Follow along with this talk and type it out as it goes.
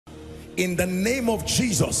in the name of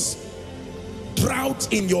Jesus.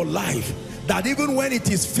 Drought in your life, that even when it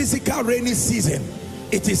is physical rainy season,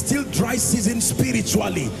 it is still dry season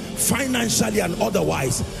spiritually, financially and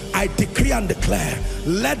otherwise. I decree and declare,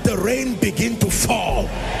 let the rain begin to fall.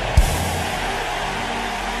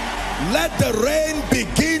 Let the rain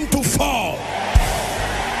begin to fall.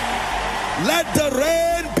 Let the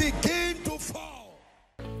rain begin to fall.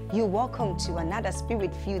 You're welcome to another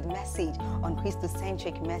spirit-filled message on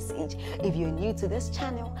Christocentric Message. If you're new to this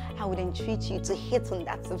channel, I would entreat you to hit on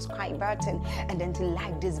that subscribe button and then to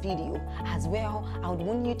like this video. As well, I would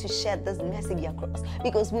want you to share this message across,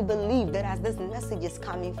 because we believe that as this message is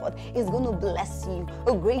coming forth, it's going to bless you.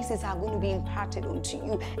 Graces are going to be imparted unto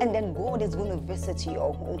you, and then God is going to visit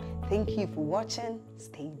your home. Thank you for watching.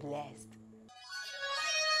 Stay blessed.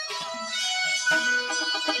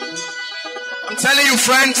 I'm telling you,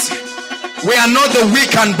 friends, we are not the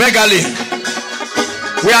weak and beggarly.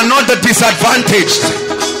 We are not the disadvantaged.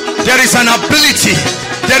 There is an ability,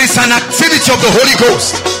 there is an activity of the Holy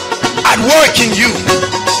Ghost at work in you.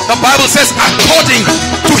 The Bible says, according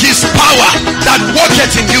to his power that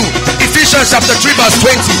worketh in you. Ephesians chapter 3 verse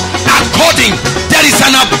 20. According, there is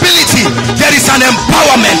an ability, there is an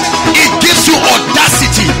empowerment. It gives you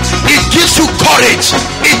audacity, it gives you courage,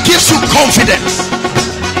 it gives you confidence,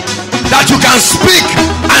 that you can speak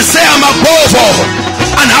and say, I'm above all,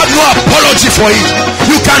 and have no apology for it.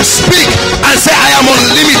 You can speak and say, I am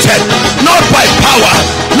unlimited, not by power,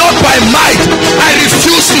 not by might. I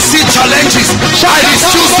refuse to see challenges. I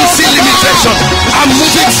refuse to see limitation. I'm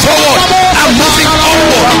moving forward. I'm moving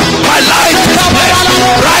upward. My life is blessed,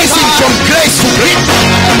 rising from grace to grace.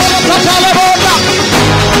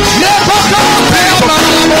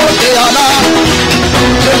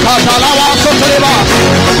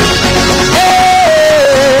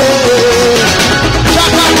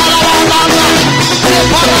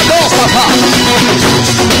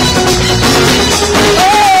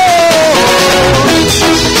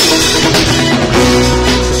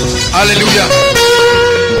 Hallelujah.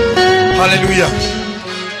 Hallelujah.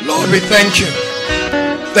 Lord, we thank you.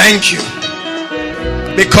 Thank you,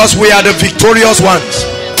 because we are the victorious ones.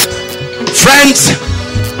 Friends,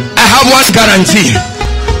 I have one guarantee.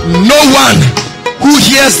 No one who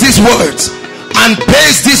hears these words and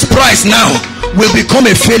pays this price now will become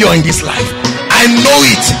a failure in this life. I know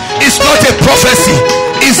it. It's not a prophecy,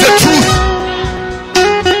 it's the truth.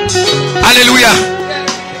 Hallelujah.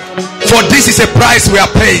 For this is a price we are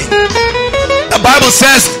paying. The Bible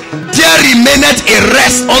says, there remaineth a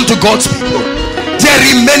rest unto God's people. There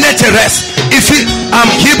remaineth a rest. If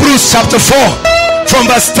Hebrews chapter 4 from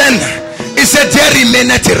verse 10, it said, there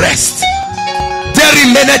remaineth a rest. There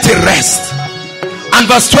remaineth a rest. And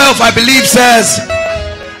verse 12, I believe, says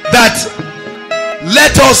that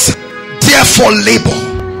let us therefore labor.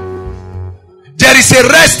 There is a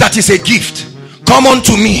rest that is a gift. Come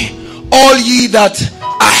unto me, all ye that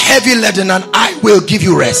are heavy laden, and I will give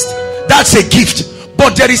you rest. That's a gift.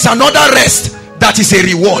 But there is another rest that is a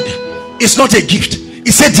reward. It's not a gift.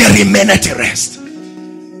 It said there remaineth a rest.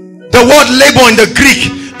 The word labor in the Greek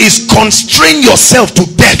is constrain yourself to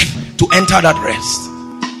death to enter that rest.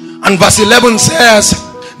 And verse 11 says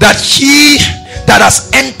that he that has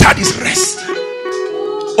entered his rest.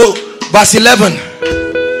 Oh, verse 11.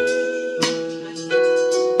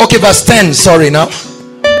 Okay, verse 10. Sorry now.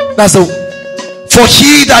 That's the. For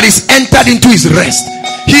he that is entered into his rest,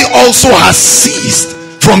 he also has ceased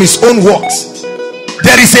from his own works.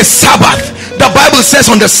 There is a Sabbath. The Bible says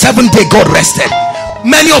on the seventh day God rested.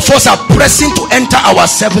 Many of us are pressing to enter our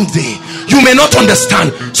seventh day. You may not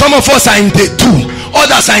understand. Some of us are in day 2,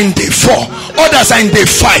 others are in day 4, others are in day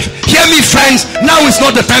 5. Hear me, friends, now is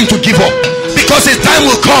not the time to give up, because a time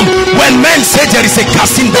will come when men say there is a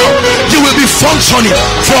casting down. You will be functioning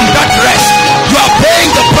from that rest. You are paying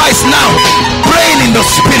the price now, praying in the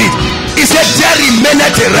spirit. He said there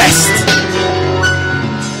remaineth a rest.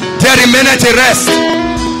 There remaineth a rest.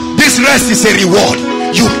 This rest is a reward.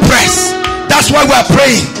 You press. That's why we are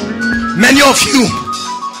praying. Many of you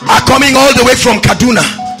are coming all the way from Kaduna.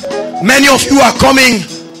 Many of you are coming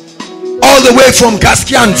all the way from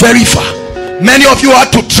Gaskia and very far. Many of you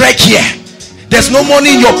had to trek here. There's no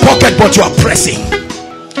money in your pocket, but you are pressing.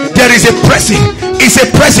 There is a pressing. It's a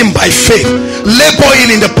pressing by faith.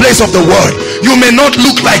 Laboring in the place of the word. You may not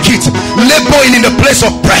look like it. Laboring in the place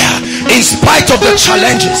of prayer, in spite of the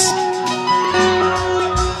challenges.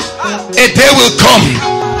 A day will come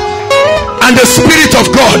and the Spirit of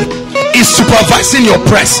God is supervising your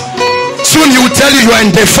press. Soon he will tell you are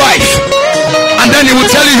in day 5, and then he will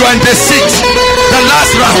tell you are in day 6. The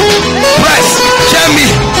last round. Press. Hear me.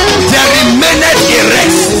 There remaineth a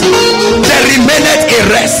rest. There remaineth a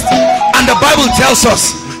rest. Bible tells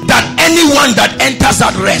us that anyone that enters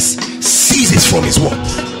that rest ceases from his work.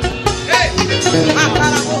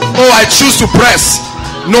 Oh, I choose to press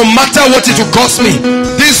no matter what it will cost me.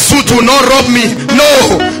 This suit will not rob me. No,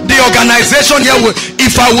 the organization here will.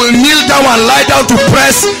 If I will kneel down and lie down to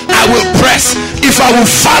press, I will press. If I will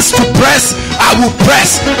fast to press, I will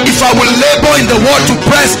press. If I will labor in the word to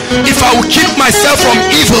press, if I will keep myself from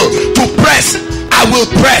evil to press, I will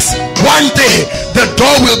press. One day the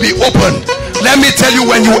door will be opened. Let me tell you,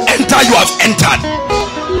 when you enter, you have entered.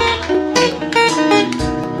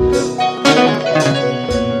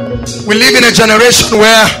 We live in a generation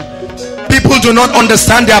where people do not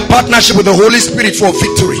understand their partnership with the Holy Spirit for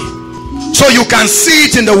victory. So you can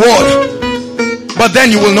see it in the word, but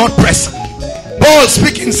then you will not press. Paul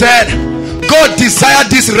speaking said, God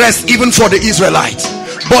desired this rest even for the Israelites,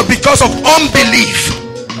 but because of unbelief,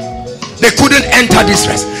 they couldn't enter this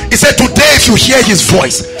rest. He said, today if you hear his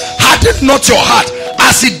voice, harden not your heart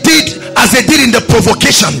as they did in the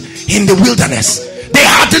provocation in the wilderness. They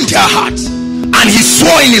hardened their hearts, and he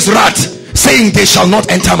swore in his wrath, saying, they shall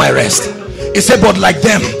not enter my rest. He said, but like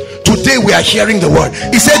them, today we are hearing the word.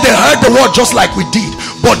 He said they heard the word just like we did,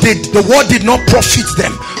 but the word did not profit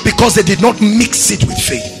them because they did not mix it with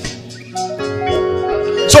faith.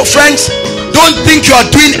 So friends, don't think you are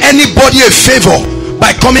doing anybody a favor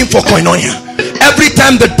by coming for koinonia. Every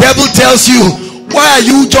time the devil tells you, why are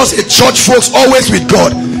you just a church folks always with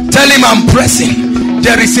God? Tell him, I'm pressing.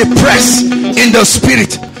 There is a press in the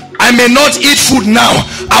spirit. I may not eat food now.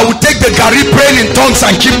 I will take the gari praying in tongues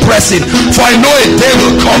and keep pressing, for I know a day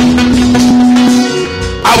will come.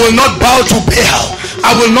 I will not bow to Baal.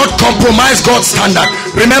 I will not compromise God's standard.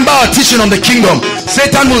 Remember our teaching on the kingdom.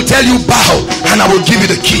 Satan will tell you bow, and I will give you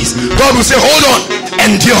the keys. God will say, hold on,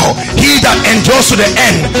 endure. He that endures to the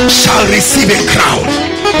end shall receive a crown.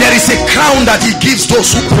 There is a crown that he gives those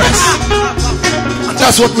who press, and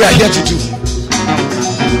that's what we are here to do.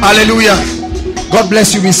 Hallelujah. God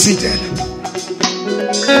bless you. Be seated.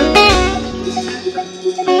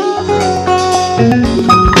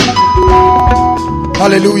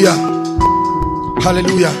 Hallelujah.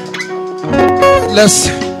 Hallelujah.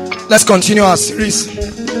 Let's continue our series.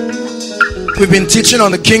 We've been teaching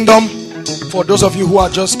on the kingdom. For those of you who are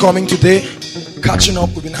just coming today, catching up,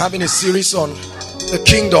 we've been having a series on the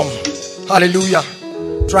kingdom. Hallelujah.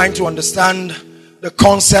 Trying to understand the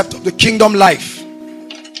concept of the kingdom life.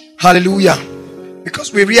 Hallelujah.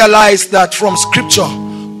 Because we realize that from scripture,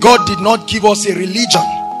 God did not give us a religion.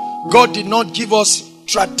 God did not give us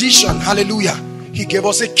tradition. Hallelujah. He gave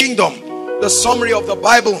us a kingdom. The summary of the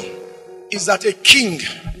Bible is that a king,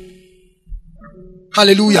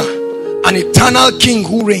 hallelujah, an eternal king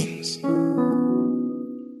who reigns,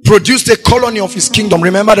 produced a colony of his kingdom.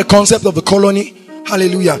 Remember the concept of the colony?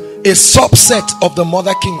 Hallelujah. A subset of the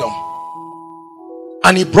mother kingdom.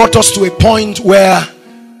 And he brought us to a point where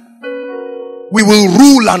we will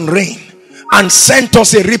rule and reign, and sent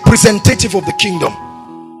us a representative of the kingdom,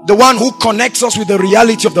 the one who connects us with the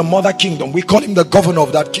reality of the mother kingdom. We call him the governor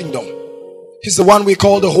of that kingdom. He's the one we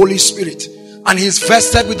call the Holy Spirit, and he's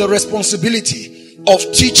vested with the responsibility of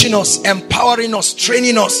teaching us, empowering us,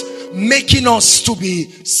 training us, making us to be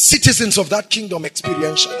citizens of that kingdom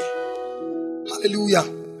experientially. Hallelujah.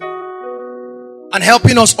 And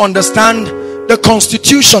helping us understand the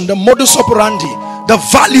constitution, the modus operandi, the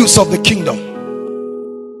values of the kingdom.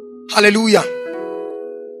 Hallelujah.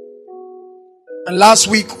 And last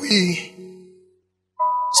week we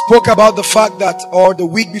spoke about the fact that, or the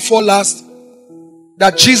week before last,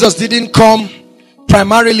 that Jesus didn't come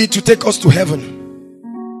primarily to take us to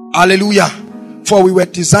heaven. Hallelujah. For we were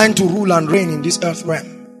designed to rule and reign in this earth realm.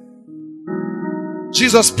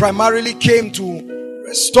 Jesus primarily came to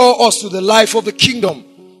restore us to the life of the kingdom,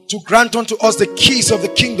 to grant unto us the keys of the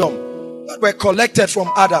kingdom that were collected from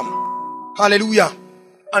Adam. Hallelujah.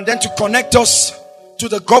 And then to connect us to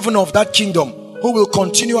the governor of that kingdom, who will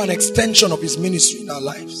continue an extension of his ministry in our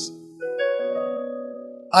lives.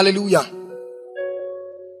 Hallelujah.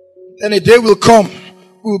 Then a day will come,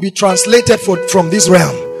 we will be translated from this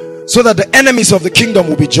realm, so that the enemies of the kingdom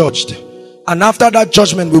will be judged. And after that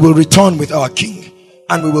judgment, we will return with our king,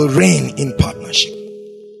 and we will reign in partnership.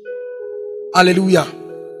 Hallelujah.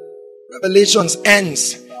 Revelations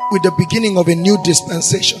ends with the beginning of a new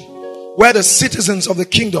dispensation, where the citizens of the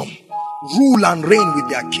kingdom rule and reign with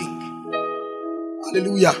their king.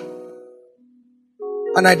 Hallelujah.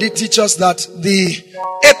 And I did teach us that the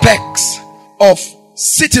apex of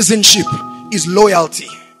citizenship is loyalty.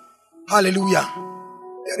 Hallelujah.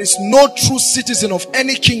 There is no true citizen of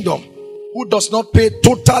any kingdom who does not pay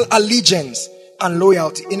total allegiance and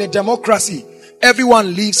loyalty. In a democracy,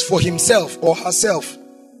 everyone lives for himself or herself.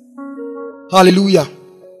 Hallelujah.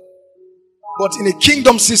 But in a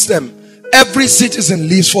kingdom system, every citizen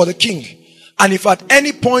lives for the king. And if at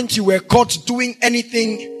any point you were caught doing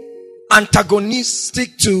anything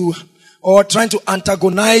antagonistic to, or trying to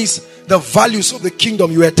antagonize the values of the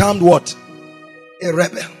kingdom, you were termed what? A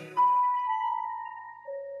rebel.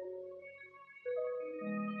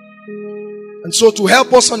 And so to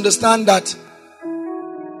help us understand that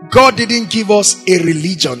God didn't give us a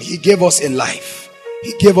religion, He gave us a life.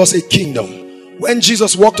 He gave us a kingdom. When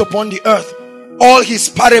Jesus walked upon the earth, all His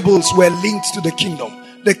parables were linked to the kingdom.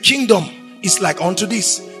 The kingdom is like unto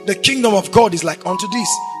this. The kingdom of God is like unto this.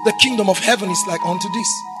 The kingdom of heaven is like unto this.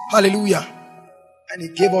 Hallelujah. And He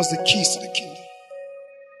gave us the keys to the kingdom.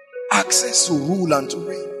 Access to rule and to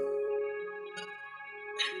reign.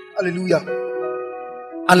 Hallelujah.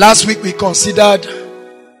 And last week we considered,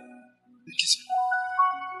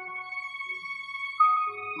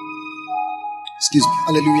 excuse me,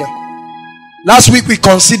 hallelujah. Last week we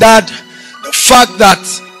considered the fact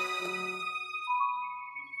that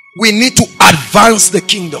we need to advance the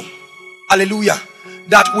kingdom. Hallelujah.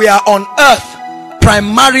 That we are on earth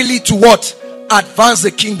primarily to what? Advance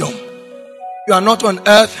the kingdom. You are not on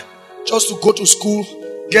earth just to go to school,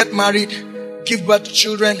 get married, give birth to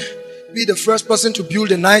children, be the first person to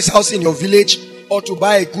build a nice house in your village, or to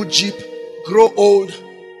buy a good jeep, grow old,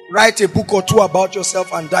 write a book or two about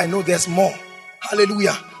yourself and die. No, there's more.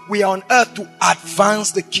 Hallelujah. We are on earth to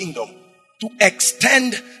advance the kingdom, to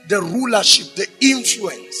extend the rulership, the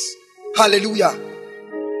influence, hallelujah,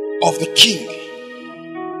 of the king.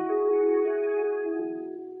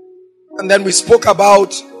 And then we spoke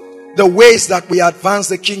about the ways that we advance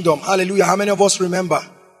the kingdom. Hallelujah. How many of us remember?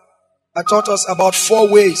 I taught us about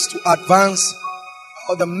 4 ways to advance,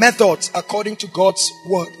 or the methods according to God's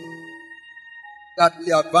word that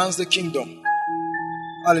we advance the kingdom.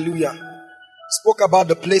 Hallelujah. Spoke about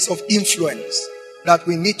the place of influence, that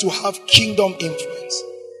we need to have kingdom influence.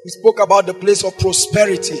 We spoke about the place of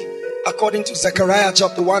prosperity according to Zechariah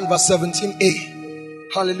chapter 1 verse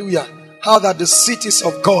 17a. Hallelujah. How that the cities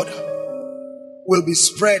of God will be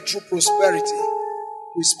spread through prosperity.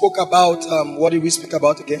 We spoke about, what did we speak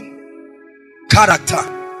about again? Character.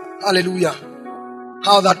 Hallelujah.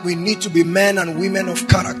 How that we need to be men and women of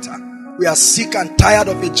character. We are sick and tired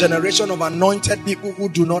of a generation of anointed people who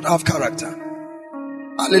do not have character.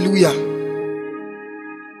 Hallelujah.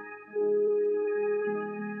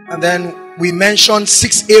 And then we mentioned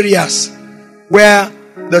 6 areas where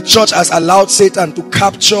the church has allowed Satan to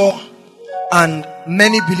capture, and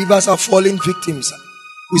many believers are falling victims.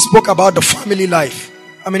 We spoke about the family life.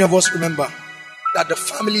 How many of us remember that the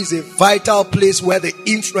family is a vital place where the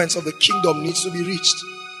influence of the kingdom needs to be reached?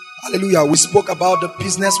 Hallelujah. We spoke about the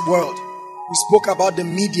business world. We spoke about the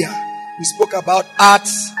media. We spoke about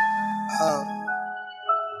arts,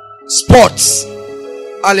 sports.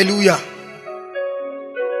 Hallelujah.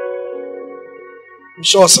 I'm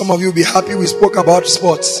sure some of you will be happy we spoke about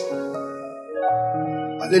sports.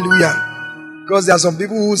 Hallelujah. Because there are some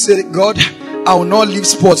people who say, God, I will not leave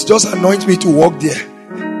sports. Just anoint me to walk there.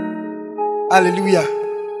 Hallelujah.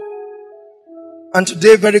 And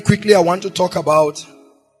today, very quickly, I want to talk about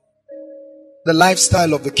the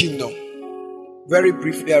lifestyle of the kingdom. Very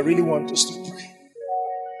briefly, I really want us to pray.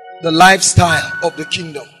 The lifestyle of the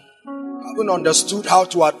kingdom. Having understood how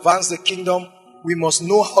to advance the kingdom, we must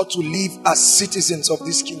know how to live as citizens of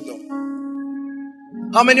this kingdom.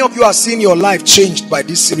 How many of you are seeing your life changed by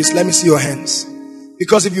this series? Let me see your hands.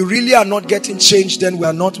 Because if you really are not getting changed, then we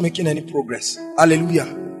are not making any progress.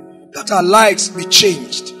 Hallelujah. That our lives be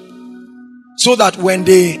changed, so that when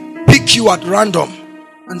they pick you at random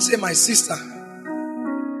and say, my sister,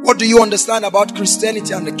 what do you understand about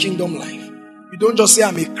Christianity and the kingdom life? You don't just say,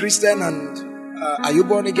 I'm a Christian, and are you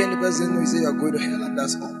born again? The person who say you're going to hell, and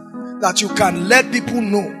that's all. That you can let people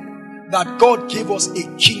know that God gave us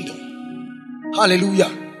a kingdom. Hallelujah.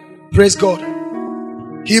 Praise God.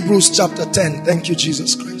 Hebrews chapter 10. Thank you,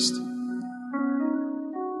 Jesus Christ.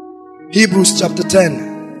 Hebrews chapter 10.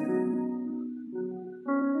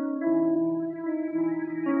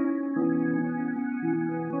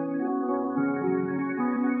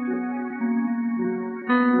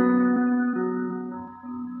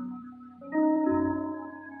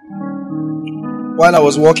 While I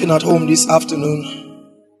was walking at home this afternoon,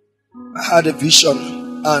 I had a vision,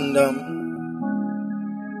 and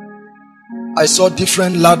I saw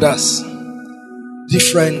different ladders,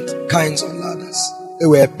 different kinds of ladders. They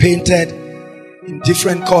were painted in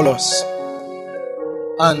different colors,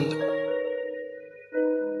 and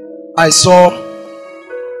I saw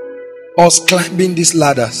us climbing these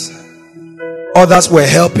ladders. Others were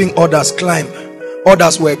helping others climb.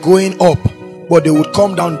 Others were going up, but they would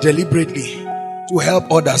come down deliberately. to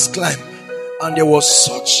help others climb. And there was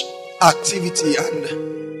such activity,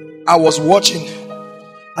 and I was watching,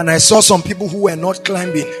 and I saw some people who were not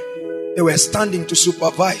climbing. They were standing to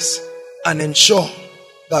supervise and ensure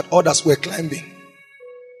that others were climbing.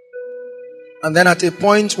 And then at a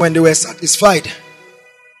point when they were satisfied,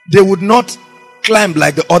 they would not climb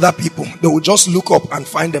like the other people. They would just look up and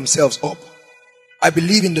find themselves up. I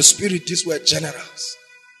believe in the spirit these were generals.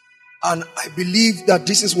 And I believe that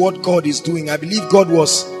this is what God is doing. I believe God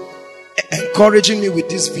was encouraging me with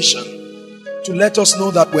this vision to let us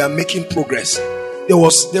know that we are making progress.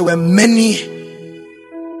 There were many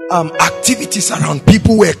activities around.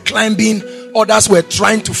 People were climbing, others were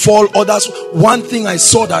trying to fall, others. One thing I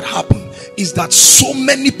saw that happen is that so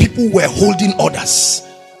many people were holding others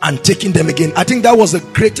and taking them again. I think that was the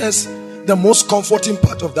greatest, the most comforting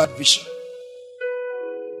part of that vision.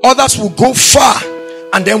 Others would go far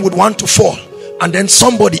and then would want to fall, and then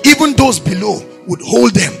somebody, even those below, would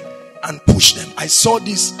hold them and push them. I saw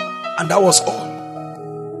this, and that was all.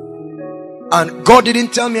 And God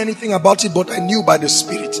didn't tell me anything about it, but I knew by the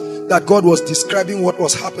Spirit that God was describing what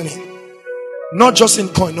was happening, not just in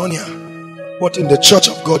Koinonia, but in the Church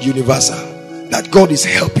of God Universal, that God is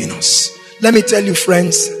helping us. Let me tell you,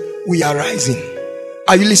 friends, we are rising.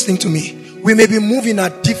 Are you listening to me? We may be moving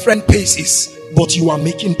at different paces, but you are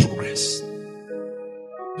making progress.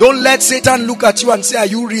 Don't let Satan look at you and say, are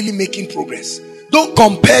you really making progress? Don't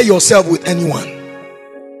compare yourself with anyone.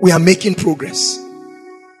 We are making progress.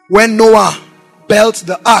 When Noah built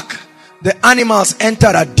the ark, the animals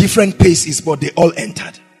entered at different paces, but they all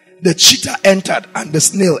entered. The cheetah entered and the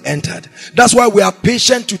snail entered. That's why we are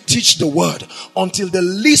patient to teach the word until the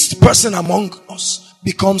least person among us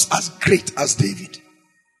becomes as great as David.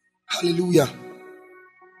 Hallelujah.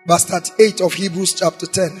 Verse 38 of Hebrews chapter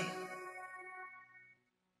 10.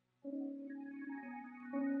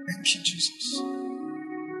 Thank you, Jesus.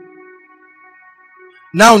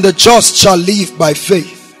 Now the just shall live by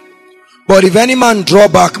faith. But if any man draw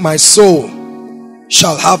back, my soul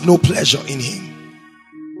shall have no pleasure in him.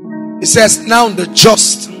 It says, now the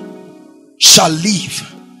just shall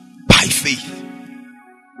live by faith.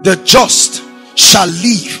 The just shall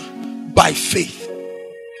live by faith.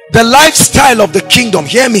 The lifestyle of the kingdom,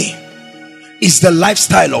 hear me, is the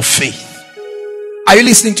lifestyle of faith. Are you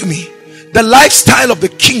listening to me? The lifestyle of the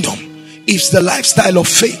kingdom is the lifestyle of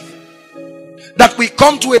faith. That we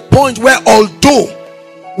come to a point where, although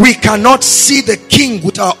we cannot see the king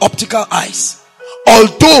with our optical eyes,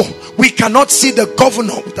 although we cannot see the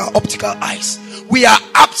governor with our optical eyes, we are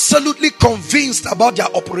absolutely convinced about their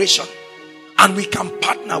operation, and we can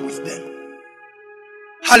partner with them.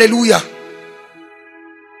 Hallelujah.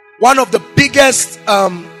 One of the biggest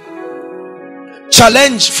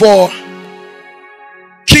challenge for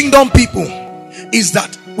kingdom people is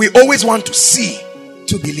that we always want to see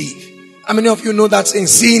to believe. How many of you know that saying,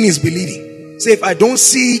 seeing is believing? Say, if I don't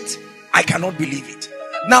see it, I cannot believe it.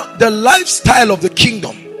 Now, the lifestyle of the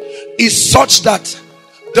kingdom is such that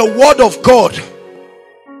the word of God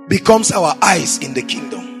becomes our eyes in the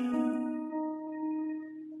kingdom.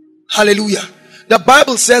 Hallelujah. The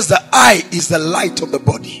Bible says the eye is the light of the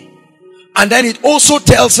body. And then it also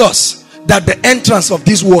tells us that the entrance of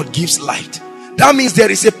this word gives light. That means there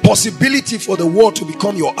is a possibility for the word to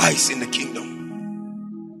become your eyes in the kingdom.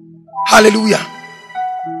 Hallelujah.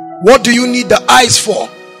 What do you need the eyes for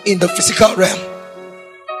in the physical realm?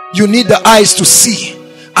 You need the eyes to see,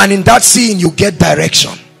 and in that seeing you get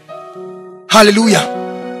direction.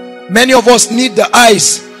 Hallelujah. Many of us need the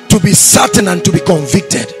eyes to be certain and to be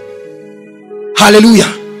convicted. Hallelujah.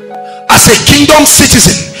 As a kingdom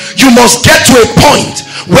citizen, you must get to a point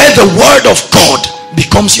where the word of God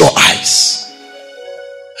becomes your eyes.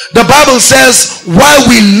 The Bible says, while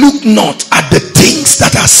we look not at the things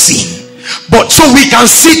that are seen, but so we can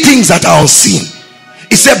see things that are unseen.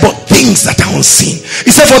 It said, but things that are unseen.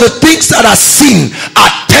 It said, for the things that are seen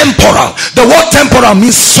are temporal. The word temporal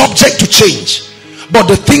means subject to change.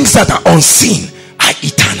 But the things that are unseen are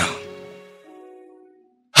eternal.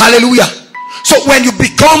 Hallelujah. So when you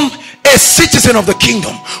become a citizen of the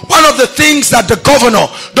kingdom, one of the things that the governor,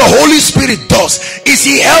 the Holy Spirit does is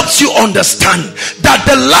he helps you understand that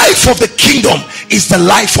the life of the kingdom is the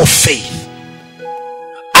life of faith.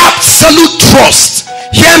 Absolute trust.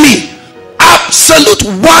 Hear me. Absolute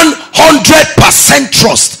 100%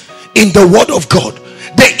 trust in the word of God,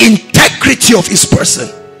 the integrity of his person.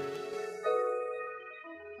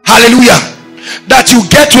 Hallelujah. That you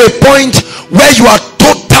get to a point where you are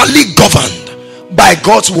totally governed by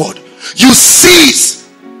God's word. You cease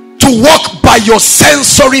to walk by your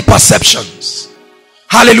sensory perceptions.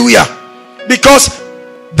 Hallelujah. Because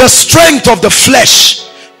the strength of the flesh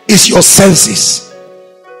is your senses.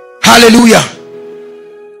 Hallelujah.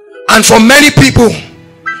 And for many people,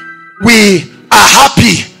 we are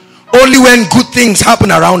happy only when good things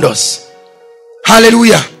happen around us.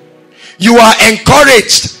 Hallelujah. You are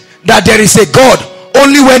encouraged that there is a God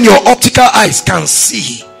only when your optical eyes can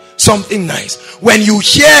see something nice. When you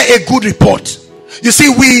hear a good report. You see,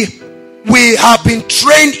 we have been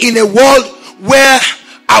trained in a world where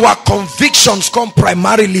our convictions come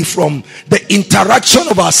primarily from the interaction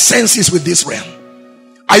of our senses with this realm.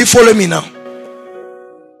 Are you following me now?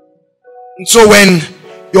 And so when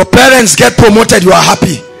your parents get promoted, you are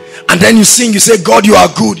happy. And then you sing, you say, God, you are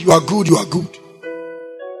good, you are good, you are good.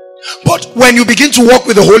 But when you begin to walk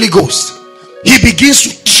with the Holy Ghost, he begins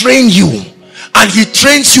to train you. And he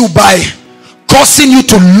trains you by causing you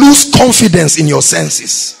to lose confidence in your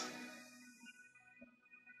senses.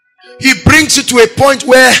 He brings you to a point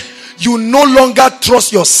where you no longer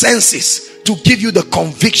trust your senses to give you the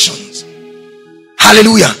convictions.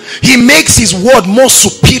 Hallelujah. He makes his word more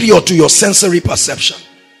superior to your sensory perception.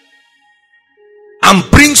 And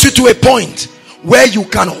brings you to a point where you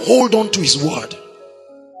can hold on to his word.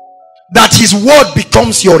 That his word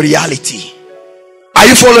becomes your reality. Are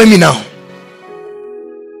you following me now?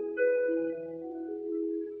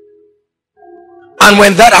 And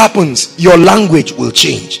when that happens, your language will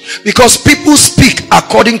change. Because people speak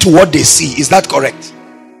according to what they see. Is that correct?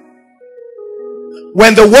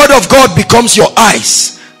 When the word of God becomes your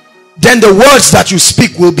eyes, then the words that you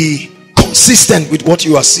speak will be consistent with what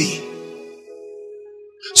you are seeing.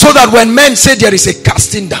 So that when men say there is a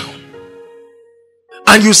casting down,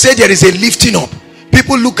 and you say there is a lifting up,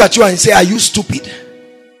 people look at you and say, are you stupid?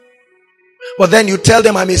 But then you tell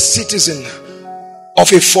them, I'm a citizen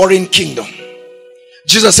of a foreign kingdom.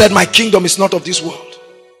 Jesus said, my kingdom is not of this world.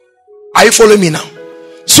 Are you following me now?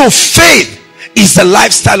 So faith is the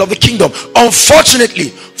lifestyle of the kingdom. Unfortunately,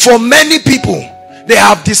 for many people, they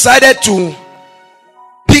have decided to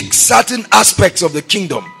pick certain aspects of the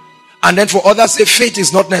kingdom. And then for others, say faith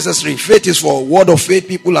is not necessary. Faith is for word of faith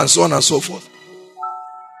people and so on and so forth.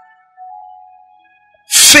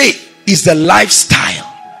 Faith is the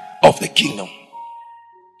lifestyle of the kingdom.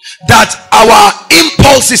 That our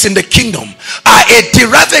impulses in the kingdom are a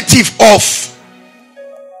derivative of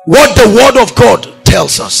what the word of God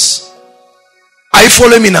tells us. Are you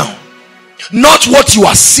following me now? Not what you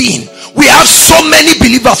are seeing. We have so many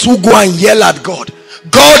believers who go and yell at God.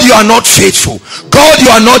 God, you are not faithful. God, you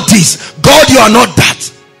are not this. God, you are not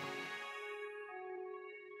that.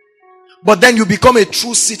 But then you become a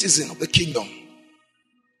true citizen of the kingdom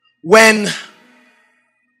when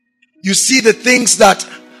you see the things that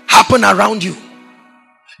happen around you.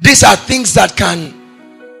 These are things that can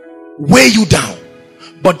weigh you down.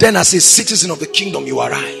 But then as a citizen of the kingdom, you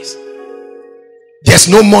arise. There's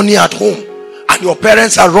no money at home, and your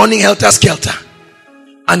parents are running helter-skelter,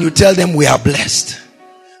 and you tell them we are blessed.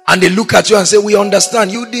 And they look at you and say, we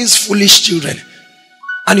understand you, these foolish children.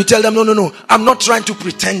 And you tell them, no, I'm not trying to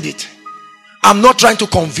pretend it. I'm not trying to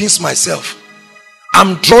convince myself.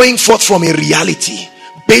 I'm drawing forth from a reality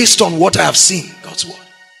based on what I have seen. God's word.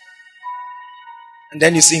 And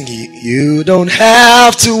then you sing, you don't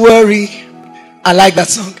have to worry. I like that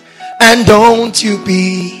song. And don't you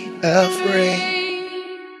be afraid.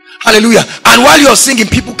 Hallelujah. And while you're singing,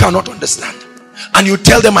 people cannot understand. And you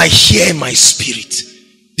tell them, I hear in my spirit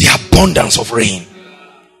the abundance of rain.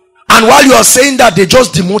 And while you are saying that, they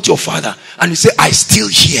just demote your father. And you say, I still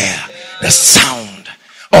hear the sound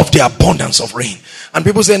of the abundance of rain. And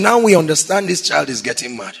people say, now we understand this child is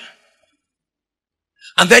getting mad.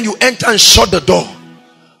 And then you enter and shut the door.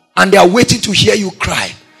 And they are waiting to hear you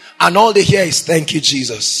cry. And all they hear is, thank you,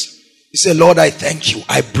 Jesus. You say, Lord, I thank you.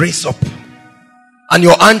 I brace up. And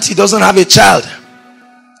your auntie doesn't have a child.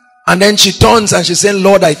 And then she turns and she says,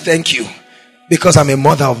 Lord, I thank you. Because I'm a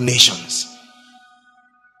mother of nations.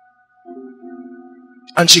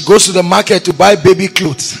 And she goes to the market to buy baby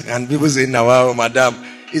clothes. And people say, now, madam,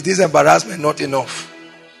 is this embarrassment not enough?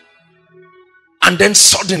 And then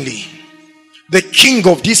suddenly, the king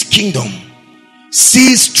of this kingdom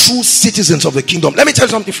sees true citizens of the kingdom. Let me tell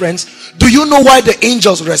you something, friends. Do you know why the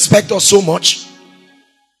angels respect us so much?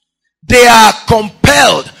 They are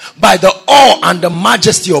compelled by the awe and the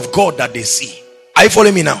majesty of God that they see. Are you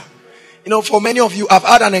following me now? You know, for many of you, I've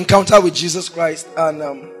had an encounter with Jesus Christ. And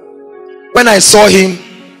when I saw him,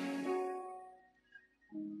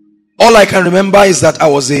 all I can remember is that I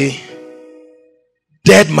was a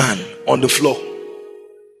dead man on the floor.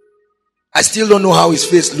 I still don't know how his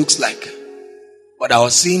face looks like. But I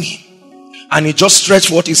was seeing him. And he just stretched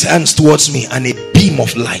forth his hands towards me. And a beam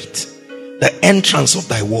of light. The entrance of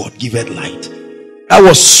thy word giveth light. That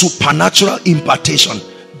was supernatural impartation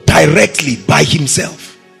directly by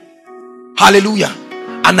himself. Hallelujah.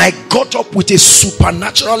 And I got up with a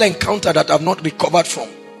supernatural encounter that I've not recovered from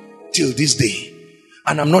till this day.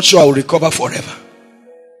 And I'm not sure I will recover forever.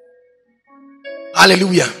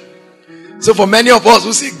 Hallelujah. So for many of us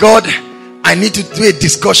who say, God, I need to do a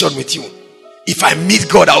discussion with you. If I meet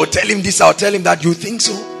God, I will tell him this, I will tell him that. You think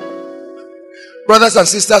so? Brothers and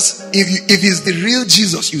sisters, if it's the real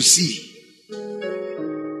Jesus you see,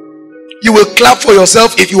 you will clap for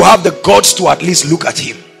yourself if you have the guts to at least look at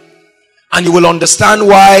him. And you will understand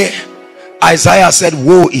why Isaiah said,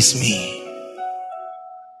 woe is me.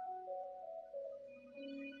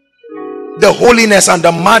 The holiness and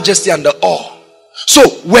the majesty and the awe. So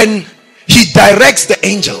when he directs the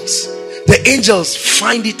angels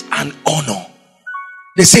find it an honor.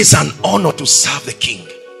 They say it's an honor to serve the king.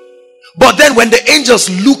 But then when the angels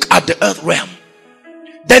look at the earth realm,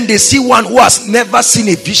 then they see one who has never seen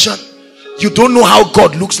a vision. You don't know how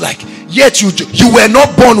God looks like. Yet you were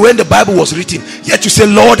not born when the Bible was written. Yet you say,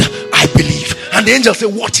 Lord, I believe. And the angels say,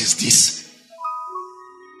 what is this?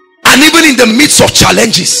 And even in the midst of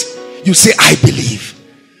challenges, you say, I believe.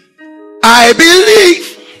 I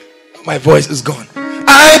believe. My voice is gone.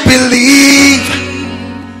 I believe.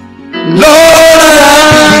 Lord,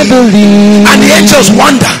 I believe. And the angels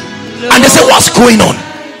wonder. And they say, what's going on?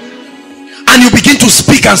 And you begin to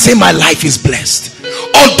speak and say, my life is blessed.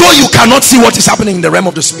 Although you cannot see what is happening in the realm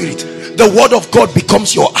of the spirit, the word of God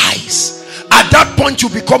becomes your eyes. At that point, you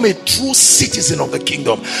become a true citizen of the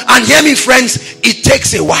kingdom. And hear me, friends, it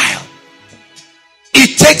takes a while.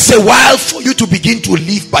 It takes a while for you to begin to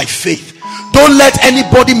live by faith. Don't let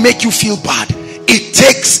anybody make you feel bad. It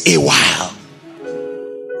takes a while.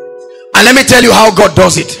 And let me tell you how God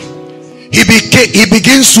does it. He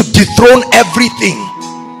begins to dethrone everything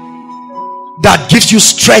that gives you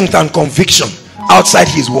strength and conviction outside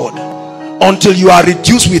his word, until you are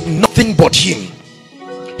reduced with nothing but him.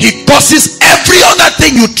 He causes every other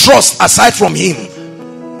thing you trust aside from him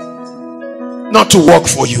not to work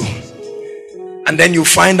for you. And then you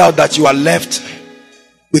find out that you are left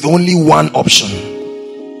with only one option.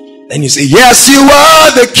 Then you say, yes, you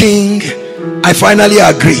are the king. I finally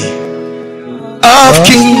agree. Of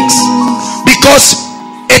kings. Because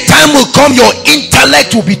a time will come, your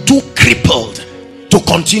intellect will be too crippled to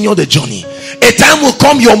continue the journey. A time will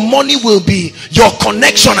come, your money will be your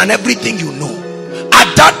connection and everything you know.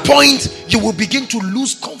 At that point, you will begin to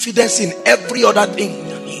lose confidence in every other thing.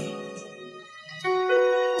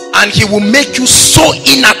 And he will make you so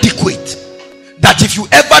inadequate that if you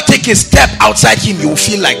ever take a step outside him, you will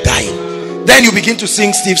feel like dying. Then you begin to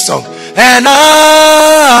sing Steve's song. And I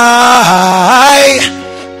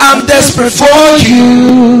am desperate for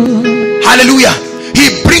you. Hallelujah.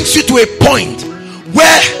 He brings you to a point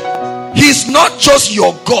where he's not just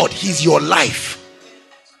your God, he's your life.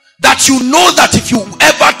 That you know that if you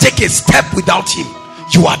ever take a step without him,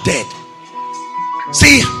 you are dead.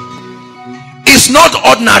 See, it's not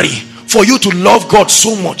ordinary for you to love God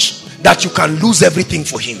so much that you can lose everything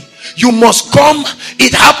for him. You must come.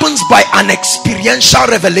 It happens by an experiential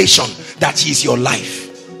revelation that he is your life.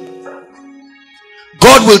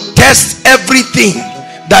 God will test everything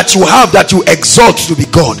that you have, that you exalt to be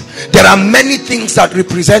God. There are many things that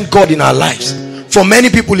represent God in our lives. For many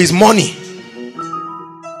people is money,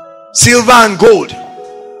 silver and gold.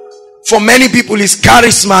 For many people is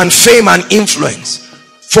charisma and fame and influence.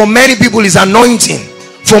 For many people is anointing.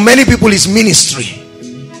 For many people is ministry.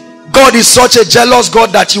 God is such a jealous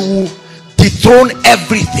God that he will dethrone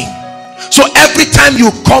everything. So every time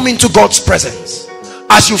you come into God's presence,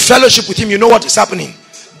 as you fellowship with him, you know what is happening.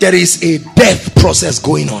 There is a death process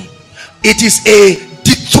going on. It is a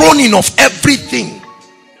dethroning of everything.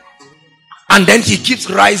 And then he keeps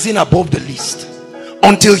rising above the list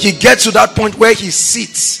until he gets to that point where he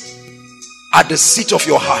sits at the seat of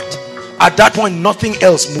your heart. At that point, nothing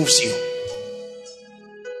else moves you.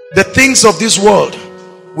 The things of this world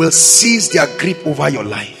will seize their grip over your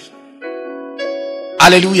life.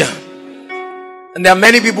 Hallelujah. And there are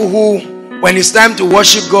many people who, when it's time to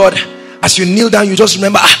worship God, as you kneel down, you just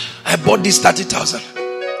remember, I bought this 30,000.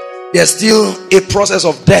 There's still a process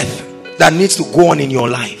of death that needs to go on in your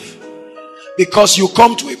life, because you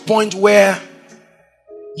come to a point where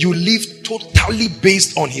you live totally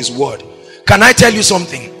based on his word. Can I tell you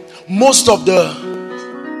something? Most of the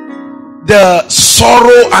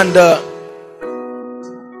sorrow and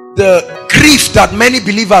the grief that many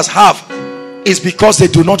believers have is because they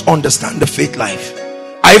do not understand the faith life.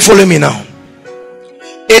 Are you following me now?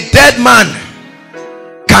 A dead man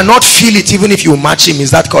cannot feel it even if you match him.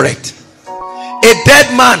 Is that correct? A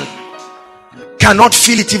dead man cannot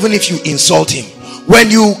feel it even if you insult him. When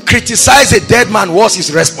you criticize a dead man, what's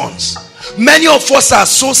his response? Many of us are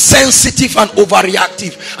so sensitive and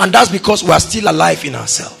overreactive, and that's because we are still alive in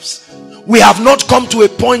ourselves. We have not come to a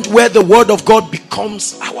point where the word of God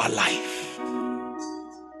becomes our life.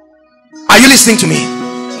 Are you listening to me?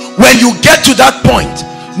 When you get to that point,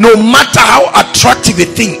 no matter how attractive a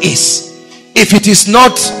thing is, if it is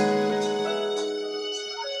not,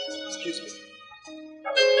 excuse me,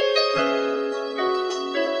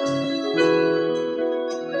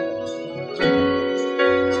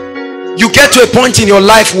 you get to a point in your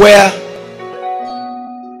life where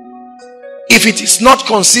if it is not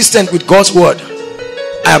consistent with God's word,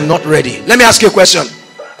 I am not ready. Let me ask you a question.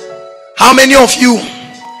 How many of you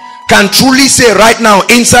can truly say right now,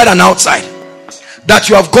 inside and outside, that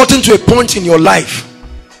you have gotten to a point in your life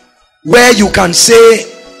where you can say,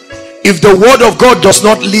 if the word of God does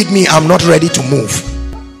not lead me, I'm not ready to move?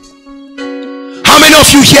 How many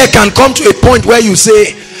of you here can come to a point where you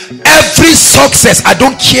say, every success, I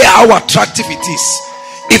don't care how attractive it is,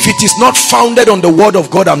 if it is not founded on the word of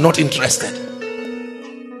God, I'm not interested?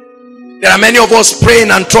 There are many of us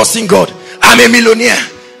praying and trusting God. I'm a millionaire.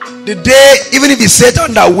 The day, even if it's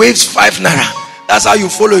Satan that waves 5 naira, that's how you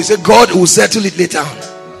follow. You say, God will settle it later on.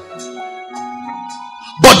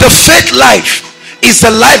 But the faith life is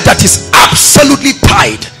a life that is absolutely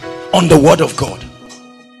tied on the word of God.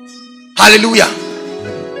 Hallelujah.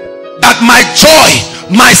 That my joy,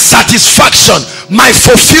 my satisfaction, my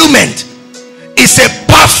fulfillment is a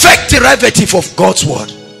perfect derivative of God's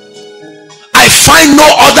word. I find no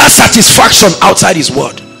other satisfaction outside his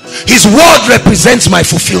word. His word represents my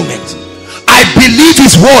fulfillment. I believe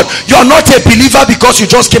his word. You are not a believer because you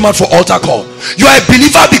just came out for altar call. You are a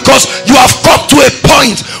believer because you have come to a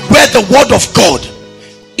point where the word of God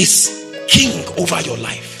is king over your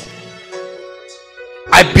life.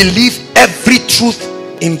 I believe every truth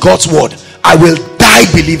in God's word. I will die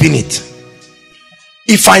believing it.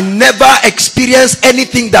 If I never experience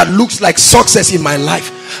anything that looks like success in my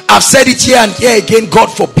life, I've said it here and here again, God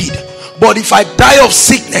forbid, but if I die of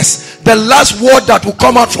sickness, the last word that will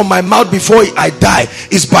come out from my mouth before I die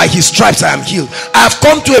is, by his stripes I am healed. I have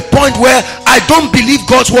come to a point where I don't believe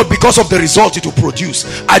God's word because of the result it will produce.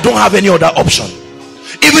 I don't have any other option.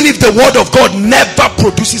 Even if the word of God never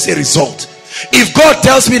produces a result. If God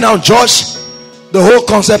tells me now, Josh, the whole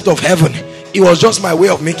concept of heaven, it was just my way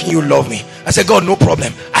of making you love me, I said, God, no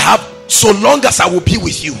problem. I have, so long as I will be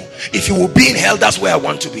with you. If you will be in hell, that's where I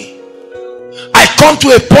want to be. I come to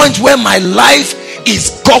a point where my life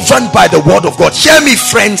is governed by the word of God. Hear me,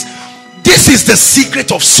 friends. This is the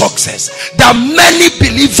secret of success that many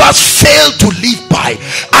believers fail to live by,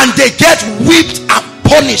 and they get whipped and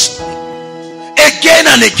punished again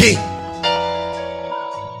and again.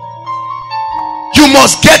 You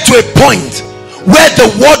must get to a point where the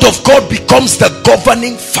word of God becomes the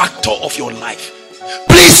governing factor of your life.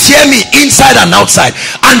 Please hear me, inside and outside,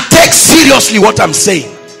 and take seriously what I'm saying.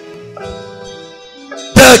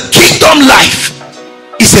 The kingdom life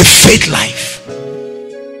is a faith life.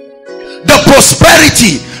 The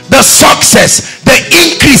prosperity, the success, the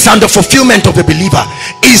increase and the fulfillment of the believer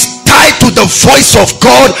is tied to the voice of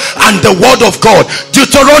God and the word of God.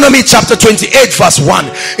 Deuteronomy chapter 28 verse 1,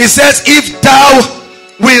 it says, if thou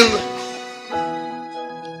will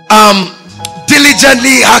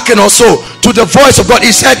diligently hearken also to the voice of God,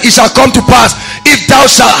 he said, it shall come to pass, if thou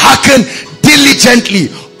shalt hearken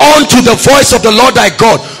diligently unto the voice of the Lord thy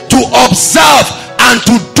God, to observe and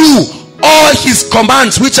to do all his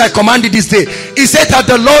commands which I commanded this day. He said that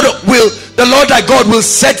the Lord thy God will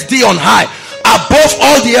set thee on high above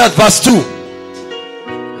all the earth. Verse 2,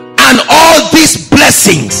 and all these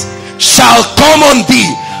blessings shall come on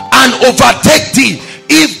thee and overtake thee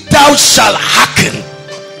if thou shalt hearken.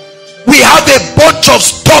 We have a bunch of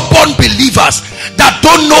stubborn believers that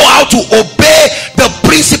don't know how to obey the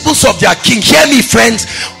principles of their king. Hear me, friends.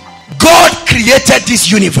 God created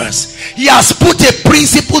this universe. He has put a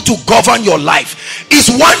principle to govern your life. It's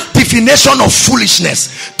one definition of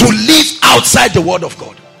foolishness to live outside the word of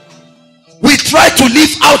God. We try to live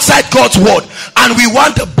outside God's word, and we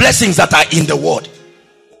want the blessings that are in the word.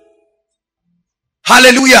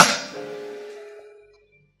 Hallelujah.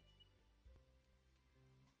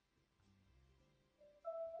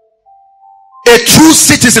 A true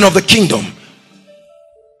citizen of the kingdom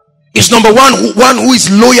is number one who is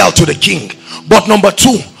loyal to the king, but number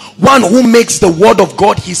two, one who makes the word of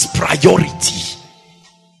God his priority.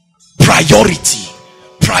 Priority.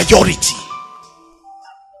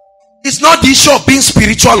 It's not the issue of being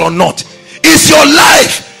spiritual or not. It's your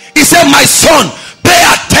life. He said, my son, pay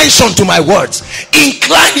attention to my words,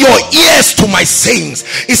 incline your ears to my sayings.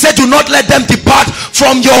 He said, do not let them depart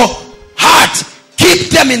from your heart. keep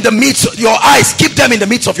them in the midst of your eyes, keep them in the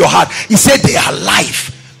midst of your heart. He said they are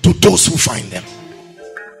life to those who find them.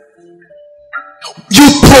 You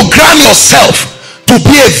program yourself to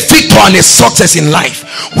be a victor and a success in life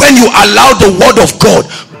when you allow the word of God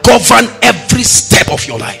govern every step of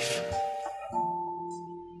your life.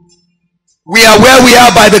 We are where we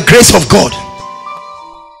are by the grace of God,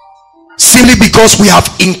 simply because we have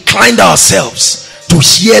inclined ourselves to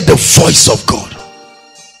hear the voice of God.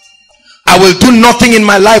 I will do nothing in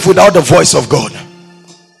my life without the voice of God.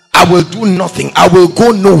 I will do nothing. I will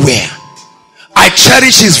go nowhere. I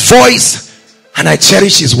cherish his voice and I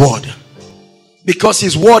cherish his word, because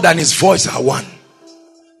his word and his voice are one.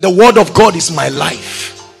 The word of God is my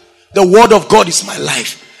life. The word of God is my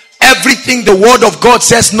life. Everything the word of God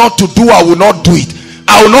says not to do, I will not do it.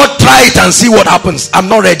 I will not try it and see what happens. I'm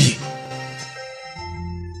not ready.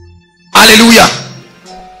 Hallelujah.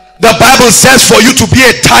 The Bible says for you to be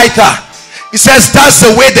a tither, it says that's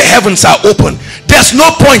the way the heavens are open. There's no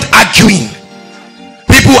point arguing.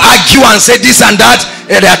 People argue and say this and that,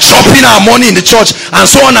 they are chopping our money in the church and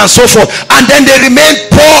so on and so forth, and then they remain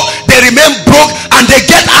poor, they remain broke, and they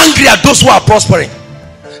get angry at those who are prospering.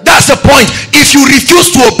 That's the point. If you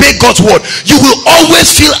refuse to obey God's word, you will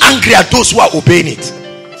always feel angry at those who are obeying it.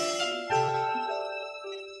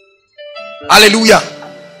 Hallelujah.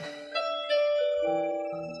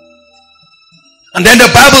 And then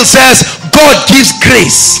the Bible says God gives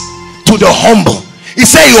grace to the humble. He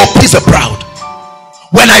said he will please the proud.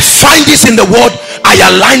 When I find this in the word, I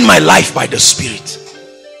align my life by the Spirit,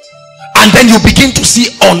 and then you begin to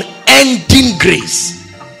see unending grace.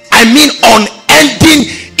 I mean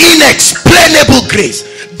unending, inexplainable grace,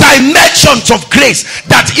 dimensions of grace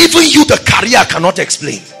that even you, the career, cannot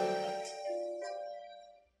explain.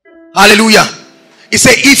 Hallelujah. He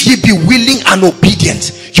said if ye be willing and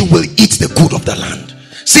obedient, you will eat the good of the land.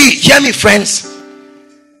 See, hear me friends,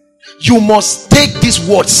 you must take this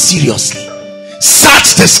word seriously.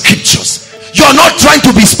 Search the scriptures. You're not trying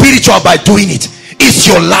to be spiritual by doing it. It's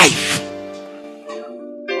your life.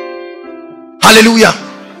 Hallelujah.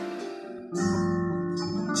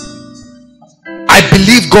 I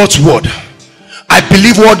believe God's word. I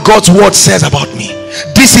believe what God's word says about me.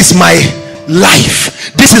 This is my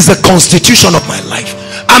life. This is the constitution of my life.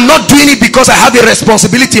 I'm not doing it because I have a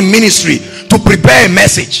responsibility in ministry to prepare a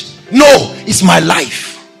message. No, it's my life.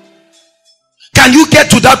 Can you get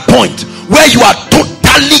to that point where you are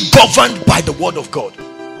totally governed by the word of God?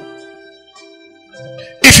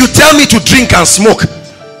 If you tell me to drink and smoke,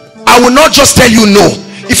 I will not just tell you no.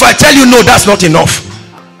 If I tell you no, that's not enough.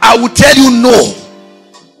 I will tell you no,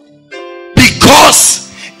 because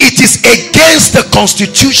it is against the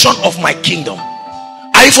constitution of my kingdom.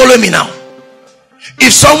 Are you following me now?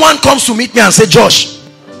 If someone comes to meet me and say, Josh,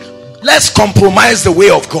 let's compromise the way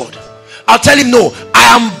of God, I'll tell him no.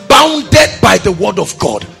 I am bounded by the word of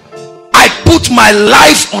God. I put my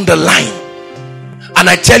life on the line, and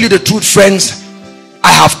I tell you the truth, friends,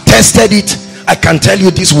 I have tested it. I can tell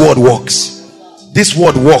you this word works. This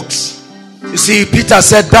word works. You see, Peter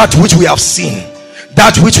said that which we have seen,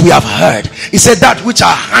 that which we have heard, he said that which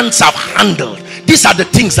our hands have handled, these are the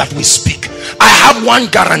things that we speak. I have one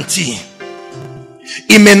guarantee: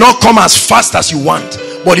 it may not come as fast as you want,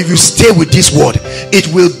 but if you stay with this word, it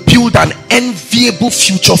will build an enviable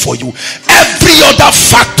future for you, every other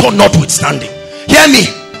factor notwithstanding. Hear me,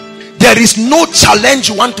 there is no challenge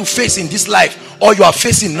you want to face in this life, or you are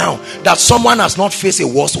facing now, that someone has not faced a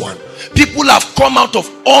worse one. People have come out of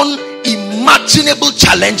unimaginable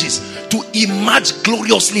challenges to emerge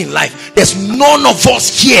gloriously in life. There's none of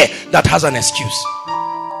us here that has an excuse.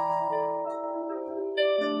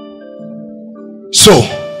 So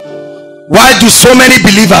why do so many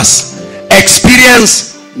believers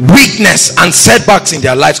experience weakness and setbacks in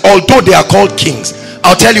their lives, although they are called kings?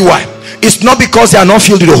 I'll tell you why. It's not because they are not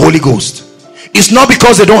filled with the Holy Ghost. It's not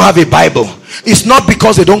because they don't have a Bible. It's not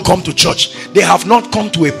because they don't come to church. They have not come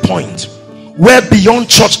to a point where beyond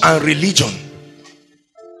church and religion.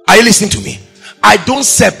 Are you listening to me? I don't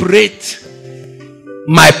separate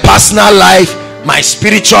my personal life, my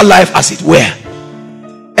spiritual life, as it were.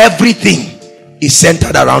 Everything is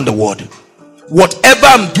centered around the word. Whatever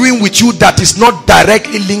I'm doing with you that is not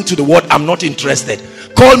directly linked to the word, I'm not interested.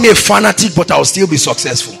 Call me a fanatic, but I'll still be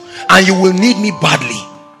successful, and you will need me badly.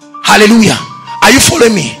 Hallelujah. Are you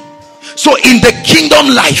following me? So in the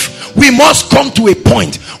kingdom life, we must come to a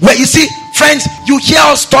point where, you see, friends, you hear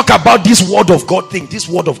us talk about this word of God thing, this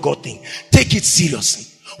word of God thing. Take it seriously.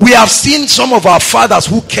 We have seen some of our fathers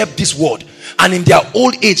who kept this word, and in their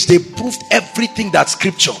old age they proved everything that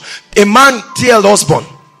scripture. A man, T.L. Osborne,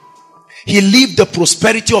 he lived the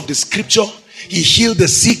prosperity of the scripture. He healed the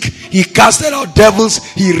sick. He casted out devils.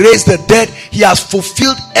 He raised the dead. He has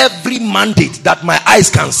fulfilled every mandate that my eyes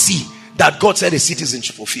can see that God said a citizen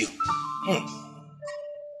should fulfill.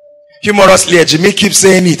 Humorously, Jimmy keeps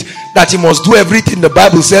saying it, that he must do everything the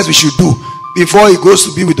Bible says we should do before he goes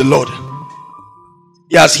to be with the Lord.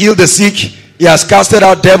 He has healed the sick. He has casted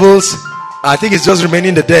out devils. I think it's just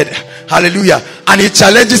remaining the dead. Hallelujah. And he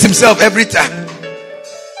challenges himself every time.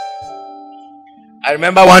 I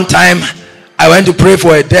remember one time I went to pray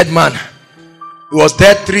for a dead man. He was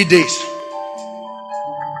dead 3 days.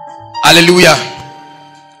 Hallelujah.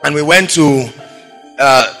 And we went to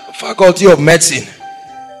Faculty of Medicine,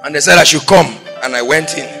 and they said I should come, and I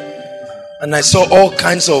went in and I saw all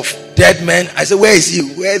kinds of dead men. I said, where is he?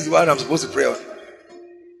 Where is the one I'm supposed to pray on?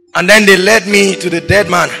 And then they led me to the dead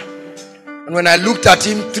man, and when I looked at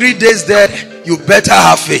him, 3 days dead. You better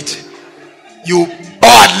have faith, or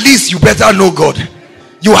at least you better know God.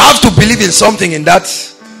 You have to believe in something in that.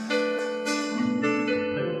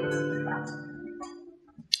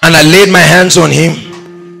 And I laid my hands on him,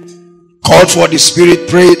 called for the Spirit,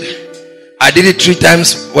 prayed. I did it 3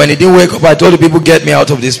 times. When he didn't wake up, I told the people, get me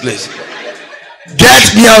out of this place.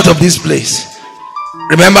 Get me out of this place.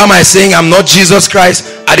 Remember my saying, I'm not Jesus Christ.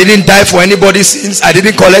 I didn't die for anybody's sins. I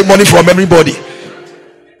didn't collect money from everybody.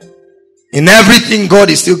 In everything, God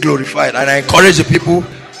is still glorified. And I encourage the people.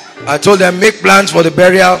 I told them, make plans for the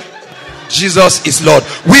burial. Jesus is Lord.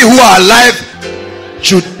 We who are alive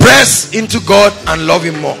should press into God and love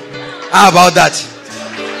him more. How about that?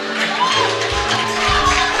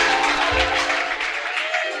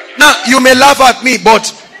 Now, you may laugh at me,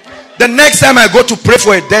 but the next time I go to pray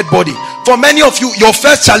for a dead body, for many of you, your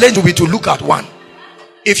first challenge will be to look at one.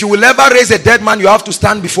 If you will ever raise a dead man, you have to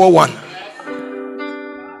stand before one.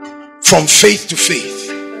 From faith to faith.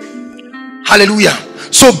 Hallelujah.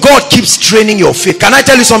 So God keeps training your faith. Can I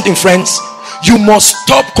tell you something, friends? You must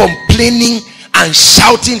stop complaining and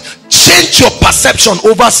shouting. Change your perception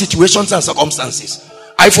over situations and circumstances.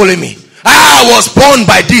 Are you following me? I was born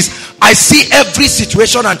by this. I see every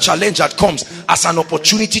situation and challenge that comes as an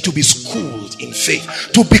opportunity to be schooled in faith,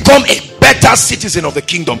 to become a better citizen of the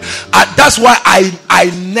kingdom. That's why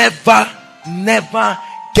I never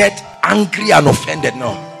get angry and offended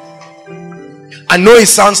now. I know it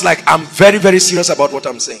sounds like I'm very, very serious about what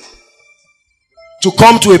I'm saying. To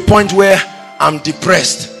come to a point where I'm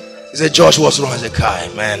depressed. He said, Josh, what's wrong? I said, Kai,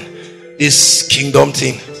 man, this kingdom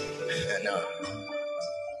thing. No.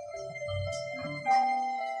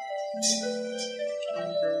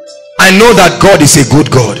 I know that God is a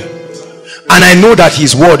good God. And I know that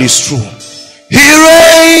his word is true. He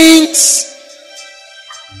reigns.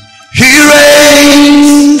 He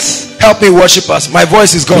reigns. Help me, worshipers. My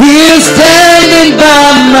voice is gone. He is standing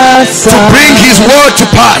by my side to bring his word to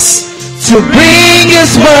pass. To bring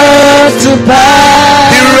his word to pass.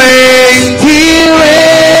 He reigns. He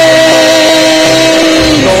reigns.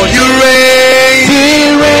 Lord, you reign.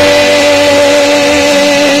 He reigns.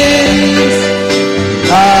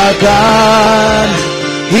 Our God,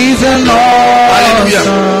 he's an awesome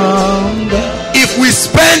God. If we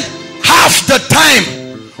spend half the time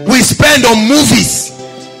we spend on movies,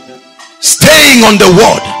 staying on the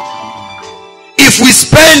word, if we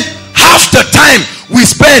spend half the time we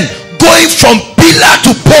spend going from pillar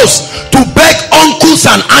to post to beg uncles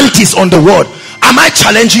and aunties on the word, am I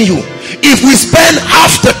challenging you? If we spend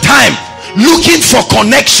half the time looking for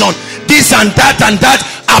connection, this and that and that,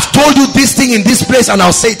 I've told you this thing in this place and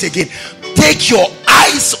I'll say it again. Take your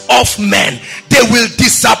eyes off men. They will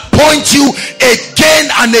disappoint you again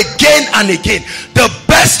and again and again. The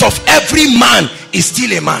best of every man is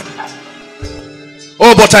still a man.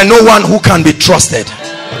 Oh, but I know one who can be trusted.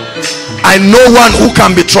 I know one who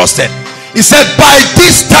can be trusted. He said, by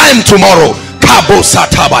this time tomorrow, Kabo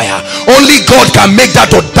Satabaya. Only God can make that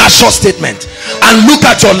audacious statement and look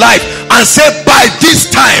at your life and say, by this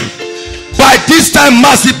time,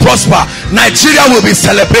 Mercy Prosper, Nigeria will be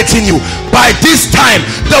celebrating you. By this time,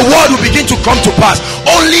 the world will begin to come to pass.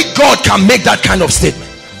 Only God can make that kind of statement.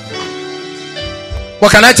 Well,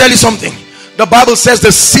 can I tell you something? The Bible says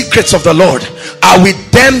the secrets of the Lord are with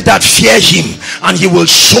them that fear him, and he will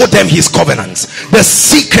show them his covenants. The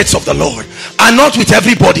secrets of the Lord are not with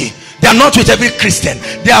everybody. They are not with every Christian.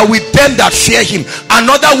 They are with them that fear him.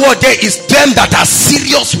 Another word there is them that are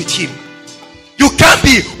serious with him. You can't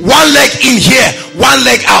be one leg in here, one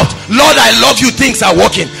leg out. Lord, I love you, things are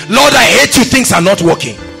working. Lord, I hate you, things are not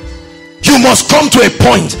working. You must come to a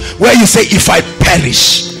point where you say, if I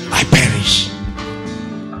perish, I perish.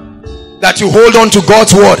 That you hold on to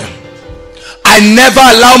God's word. I never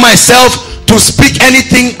allow myself to speak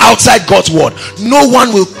anything outside God's word. No one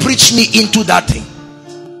will preach me into that thing.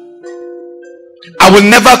 I will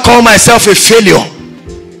never call myself a failure,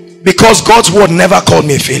 because God's word never called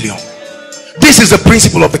me a failure. This is the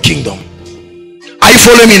principle of the kingdom. Are you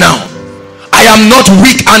following me now? I am not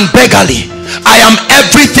weak and beggarly. I am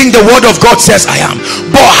everything the word of God says I am.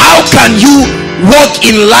 But how can you walk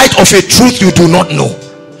in light of a truth you do not know?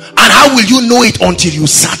 And how will you know it until you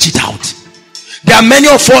search it out? There are many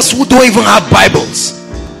of us who don't even have Bibles.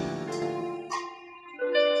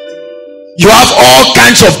 You have all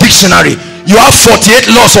kinds of dictionary. You have 48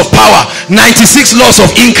 laws of power, 96 laws of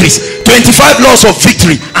increase, 25 laws of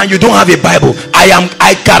victory, and you don't have a Bible.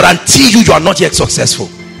 I guarantee you, you are not yet successful.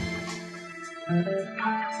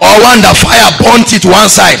 Or one, the fire burnt it one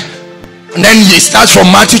side, and then you start from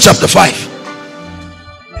Matthew chapter 5.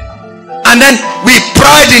 And then we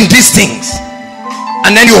pride in these things,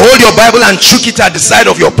 and then you hold your Bible and chuck it at the side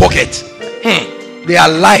of your pocket. They are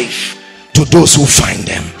life to those who find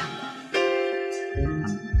them,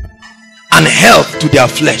 and health to their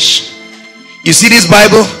flesh. You see this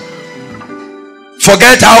Bible?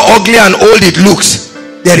 Forget how ugly and old it looks.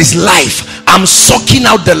 There is life. I'm sucking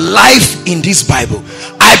out the life in this Bible.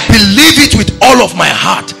 I believe it with all of my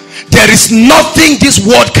heart. There is nothing this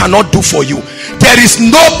word cannot do for you. There is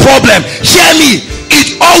no problem. Hear me.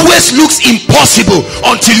 It always looks impossible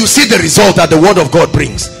until you see the result that the word of God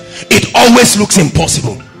brings. It always looks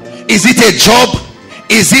impossible. Is it a job?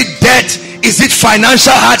 Is it debt? Is it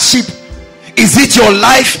financial hardship? Is it your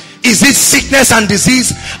life? Is it sickness and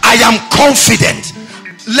disease? I am confident.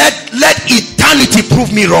 Let eternity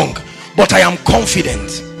prove me wrong, but I am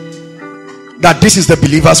confident that this is the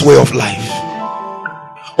believer's way of life.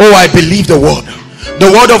 Oh, I believe the word.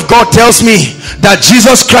 The word of God tells me that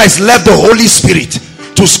Jesus Christ left the Holy Spirit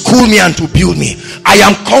to school me and to build me. I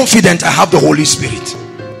am confident I have the Holy Spirit.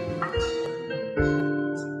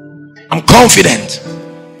 I'm confident.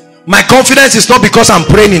 My confidence is not because I'm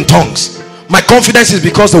praying in tongues. My confidence is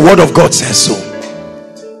because the word of God says so.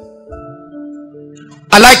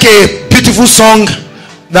 I like a beautiful song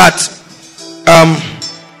that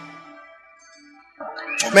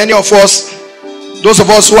for many of us, those of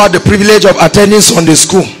us who had the privilege of attending Sunday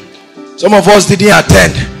school, some of us didn't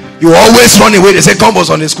attend. You always run away. They say, come for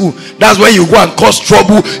Sunday school. That's when you go and cause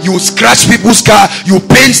trouble. You scratch people's car. You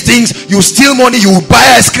paint things. You steal money. You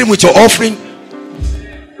buy ice cream with your offering.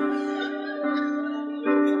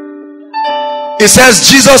 It says,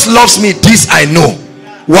 Jesus loves me, this I know.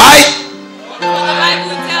 Why?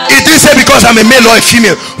 It didn't say because I'm a male or a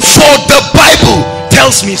female. For the Bible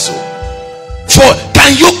tells me so. For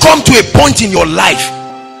can you come to a point in your life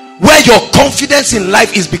where your confidence in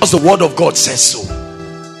life is because the word of God says so?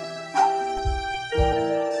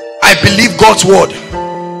 I believe God's word.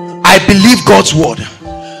 I believe God's word.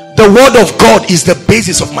 The word of God is the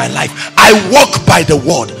basis of my life. I walk by the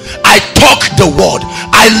word. I talk the word.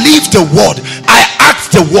 I live the word. I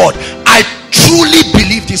act the word. I truly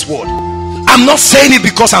believe this word. I'm not saying it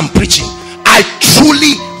because I'm preaching. I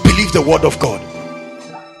truly believe the word of God.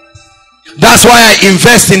 That's why I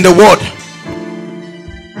invest in the word.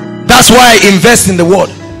 That's why I invest in the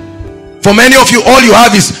word. For many of you, all you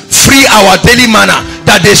have is free our daily manna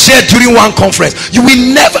that they share during one conference. You will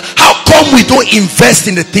never. How come we don't invest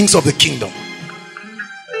in the things of the kingdom?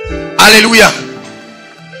 Hallelujah.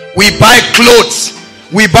 We buy clothes,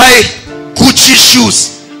 we buy Gucci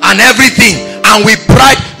shoes and everything, and we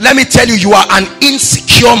pride. Let me tell you, you are an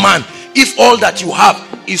insecure man if all that you have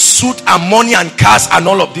is suit and money and cars and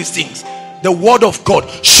all of these things. The word of God.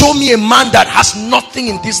 Show me a man that has nothing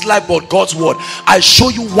in this life but God's word. I show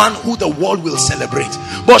you one who the world will celebrate.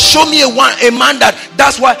 But show me a man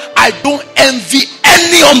that's why I don't envy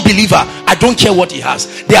any unbeliever. I don't care what he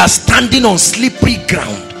has. They are standing on slippery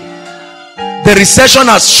ground. The recession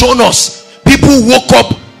has shown us people woke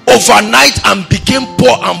up overnight and became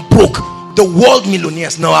poor and broke. The world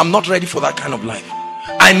millionaires. No, I'm not ready for that kind of life.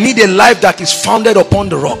 I need a life that is founded upon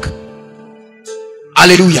the rock.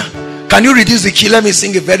 Hallelujah. Can you reduce the key? Let me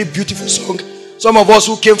sing a very beautiful song. Some of us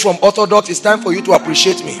who came from Orthodox, it's time for you to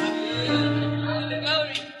appreciate me.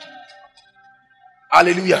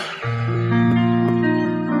 Hallelujah.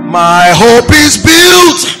 My hope is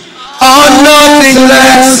built on nothing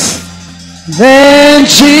less than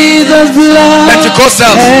Jesus' blood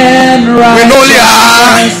Pentecostals, and we only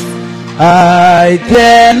have. I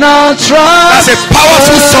dare not trust. That's a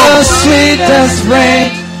powerful song. The sweetest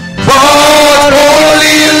rain, but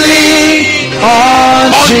only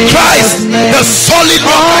on Christ, the solid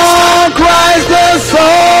rock. On Christ, the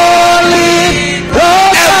solid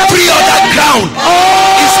rock. Every other ground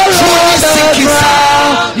is truly sinking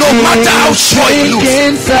sand. No matter how sure it looks,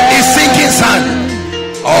 it's sinking sand.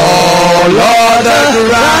 All other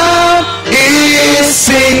ground is this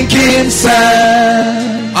sinking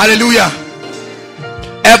sand. Hallelujah.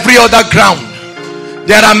 Every other ground,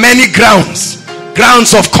 there are many grounds.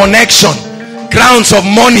 Grounds of connection, grounds of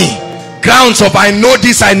money, grounds of I know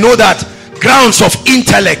this, I know that, grounds of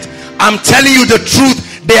intellect. I'm telling you the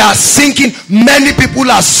truth, they are sinking. Many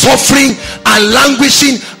people are suffering and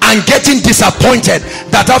languishing and getting disappointed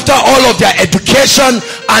that after all of their education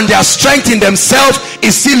and their strength in themselves,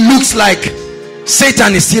 it still looks like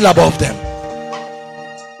Satan is still above them.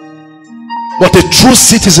 But a true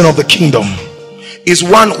citizen of the kingdom is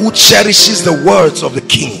one who cherishes the words of the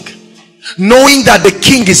king, knowing that the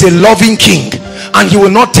king is a loving king and he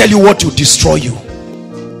will not tell you what will destroy you.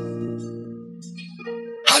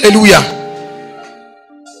 Hallelujah.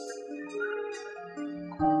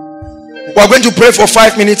 We're going to pray for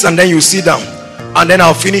 5 minutes and then you sit down and then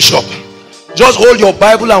I'll finish up. Just hold your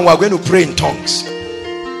Bible and we're going to pray in tongues.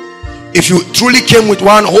 If you truly came with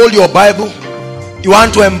one, hold your Bible. You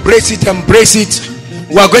want to embrace it, embrace it.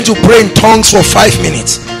 We're going to pray in tongues for 5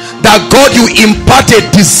 minutes. That God, you impart a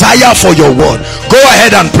desire for your word. Go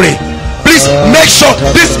ahead and pray. Please make sure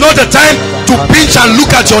this is not the time to pinch and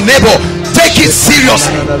look at your neighbor. Take it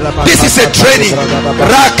seriously. This is a training. I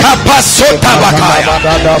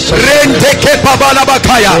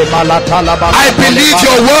believe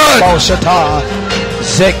your word.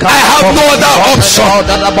 I have no other option.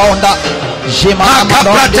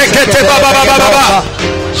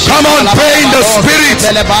 Come on, pray in the spirit.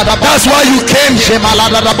 That's why you came here.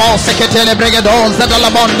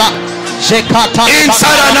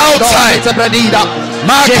 Inside and outside.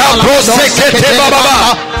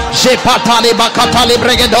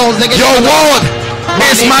 Your word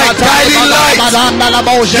is my guiding light.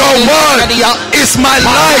 Your word is my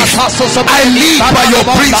life. I live by your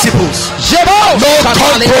principles. No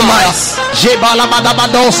compromise.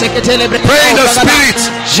 Pray in the spirit.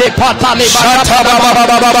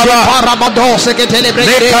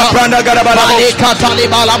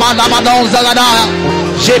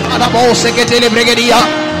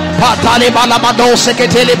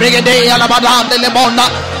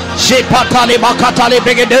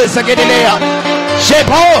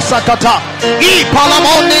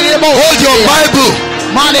 Hold your Bible.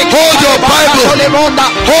 Hold your Bible.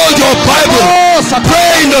 Hold your Bible.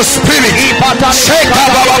 Pray in the spirit. I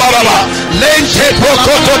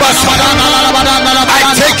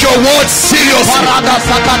take your word seriously.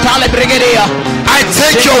 I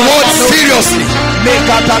take your word seriously.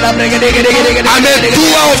 I'm a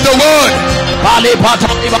doer of the word.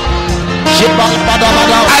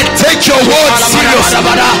 I take your word seriously.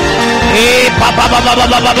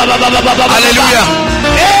 Hallelujah.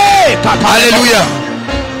 Hallelujah.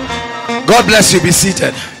 God bless you. Be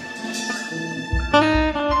seated.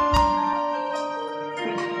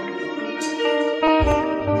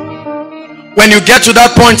 When you get to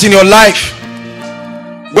that point in your life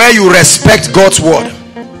where you respect God's word,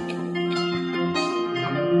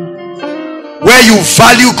 where you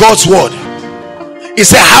value God's word, he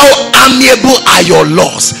said, how amiable are your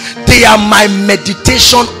laws. They are my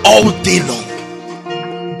meditation all day long.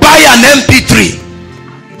 Buy an MP3,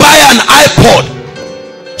 buy an iPod,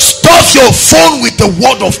 stuff your phone with the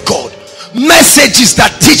word of God. Messages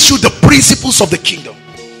that teach you the principles of the kingdom.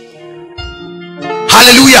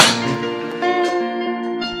 Hallelujah.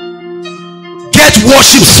 Get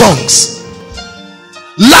worship songs.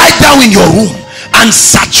 Lie down in your room and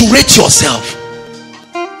saturate yourself.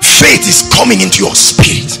 Faith is coming into your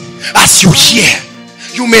spirit as you hear.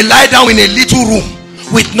 You may lie down in a little room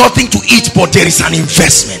with nothing to eat, but there is an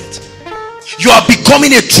investment. You are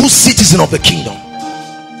becoming a true citizen of the kingdom,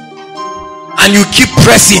 and you keep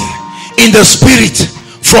pressing in the spirit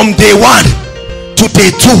from day 1 to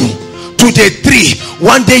day 2 to day 3.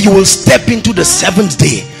 One day you will step into the 7th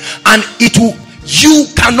day, and you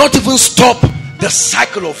cannot even stop the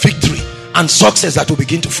cycle of victory and success that will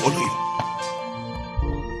begin to follow you.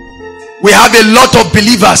 We have a lot of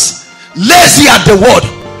believers lazy at the word.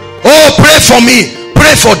 Oh, pray for me,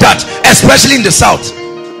 pray for that, especially in the south.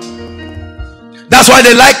 That's why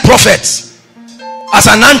they like prophets as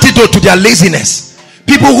an antidote to their laziness.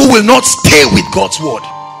 People who will not stay with God's word.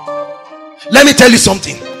 Let me tell you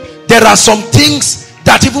something. There are some things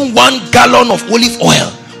that even 1 gallon of olive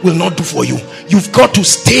oil will not do for you. You've got to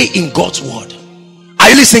stay in God's word. Are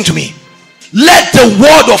you listening to me? Let the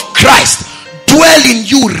word of Christ dwell in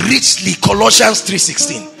you richly. Colossians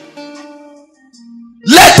 3:16.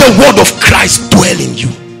 Let the word of Christ dwell in you.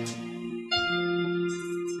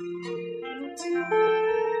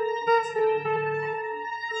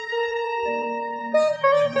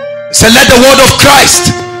 So let the word of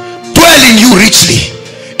Christ dwell in you richly,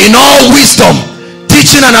 in all wisdom,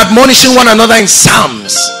 teaching and admonishing one another in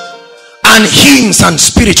psalms and hymns and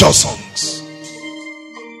spiritual songs.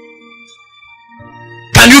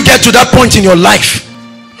 Can you get to that point in your life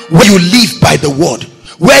where you live by the word,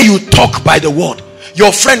 where you talk by the word?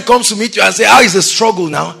 Your friend comes to meet you and say, how is the struggle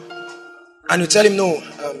now? And you tell him, no,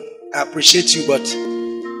 I appreciate you, but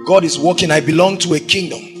God is working. I belong to a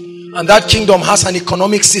kingdom, and that kingdom has an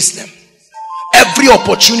economic system. Every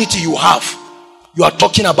opportunity you have, you are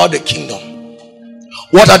talking about the kingdom.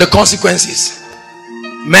 What are the consequences?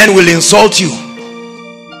 Men will insult you.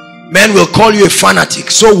 Men will call you a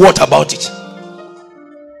fanatic. So what about it?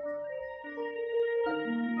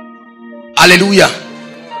 Hallelujah.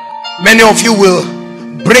 Many of you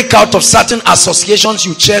will break out of certain associations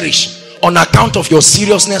you cherish on account of your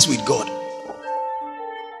seriousness with God.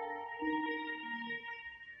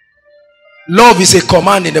 Love is a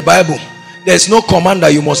command in the Bible. There is no command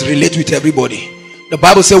that you must relate with everybody. The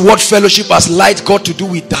Bible says, what fellowship has light got to do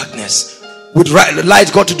with darkness? With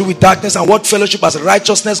light got to do with darkness, and what fellowship has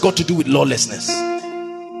righteousness got to do with lawlessness?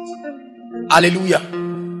 Hallelujah.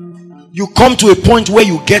 You come to a point where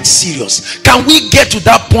you get serious. Can we get to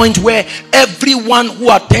that point where everyone who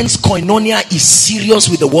attends koinonia is serious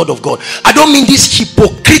with the word of God? I don't mean this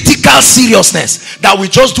hypocritical seriousness that we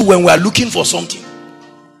just do when we are looking for something.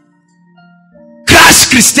 Crass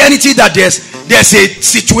Christianity that there's a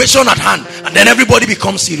situation at hand and then everybody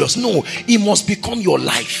becomes serious. No, it must become your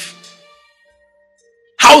life.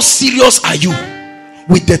 How serious are you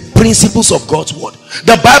with the principles of God's word?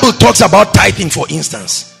 The Bible talks about tithing, for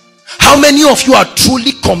instance. How many of you are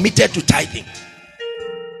truly committed to tithing?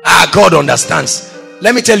 God understands.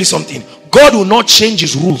 Let me tell you something. God will not change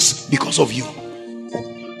his rules because of you.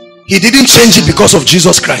 He didn't change it because of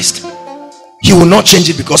Jesus Christ. He will not change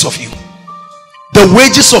it because of you. The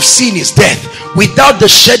wages of sin is death. Without the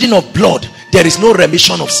shedding of blood, there is no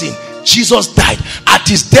remission of sin. Jesus died. At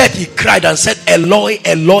his death, he cried and said, Eloi,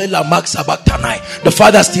 Eloi, lama sabachthani. The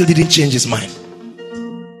Father still didn't change his mind.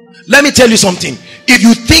 Let me tell you something. If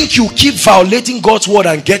you think you keep violating God's word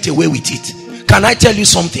and get away with it, can I tell you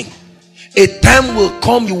something? A time will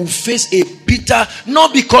come you will face a bitter,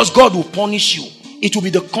 not because God will punish you, it will be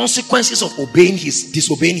the consequences of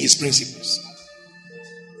disobeying his principles.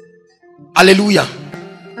 Hallelujah.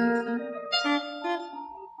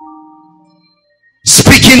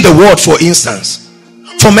 Speaking the word, for instance.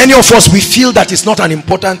 For many of us, we feel that it's not an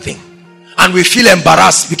important thing, and we feel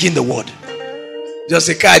embarrassed speaking the word. Just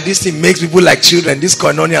say, God, this thing makes people like children. This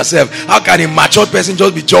koinonia self. How can a mature person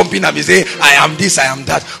just be jumping and be saying, I am this, I am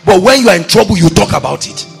that? But when you are in trouble, you talk about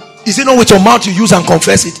it. Is it not with your mouth you use and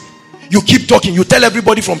confess it? You keep talking. You tell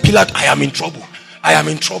everybody from pillar, I am in trouble. I am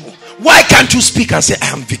in trouble. Why can't you speak and say,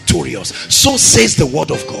 I am victorious? So says the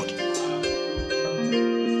word of God.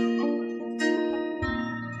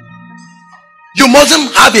 You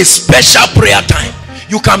mustn't have a special prayer time.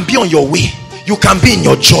 You can be on your way. You can be in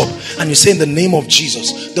your job. And you say, in the name of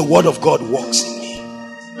Jesus, the word of God works in me.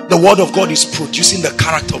 The word of God is producing the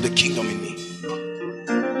character of the kingdom in me.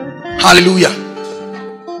 Hallelujah.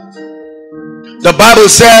 The Bible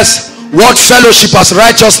says, what fellowship has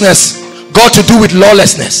righteousness got to do with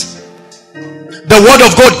lawlessness? The word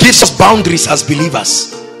of God gives us boundaries as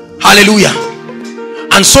believers. Hallelujah.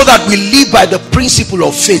 And so that we live by the principle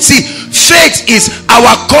of faith. See, faith is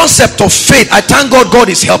our concept of faith. I thank God, God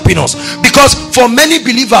is helping us. Because for many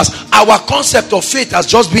believers, our concept of faith has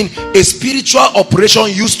just been a spiritual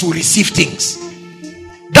operation used to receive things.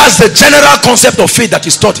 That's the general concept of faith that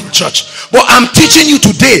is taught in church. But I'm teaching you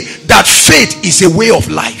today that faith is a way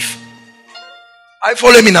of life. I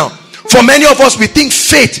follow me now. For many of us, we think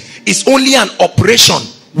faith is only an operation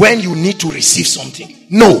when you need to receive something.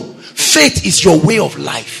 No. Faith is your way of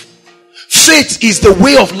life. Faith is the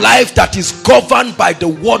way of life that is governed by the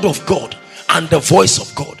word of God and the voice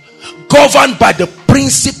of God, governed by the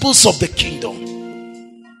principles of the kingdom.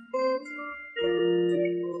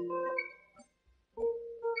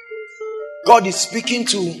 God is speaking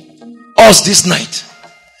to us this night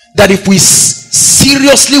that if we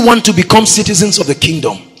seriously want to become citizens of the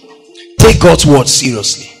kingdom, take God's word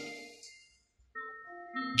seriously.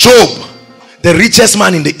 Job, the richest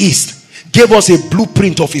man in the east, gave us a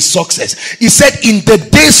blueprint of his success. He said, in the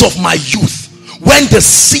days of my youth, when the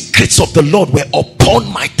secrets of the Lord were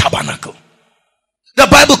upon my tabernacle. The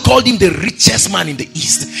Bible called him the richest man in the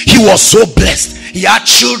east. He was so blessed. He had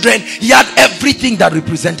children. He had everything that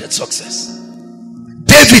represented success.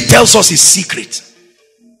 David tells us his secret.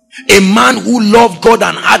 A man who loved God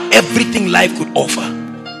and had everything life could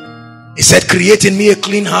offer. He said, create in me a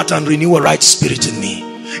clean heart and renew a right spirit in me.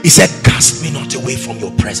 He said, cast me not away from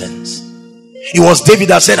your presence. It was David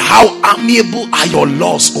that said, how amiable are your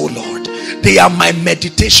laws, O Lord. They are my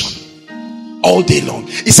meditation all day long.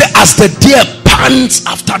 He said, as the deer pants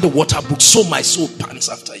after the water brook, so my soul pants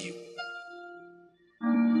after you.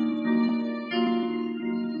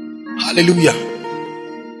 Hallelujah.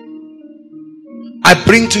 I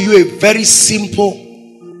bring to you a very simple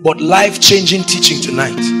but life-changing teaching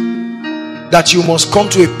tonight, that you must come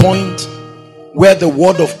to a point where the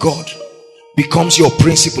word of God becomes your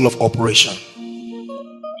principle of operation.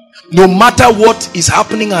 No matter what is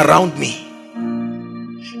happening around me,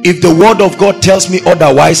 if the word of God tells me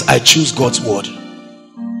otherwise, I choose God's word.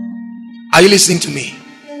 Are you listening to me?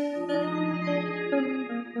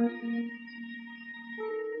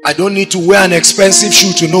 I don't need to wear an expensive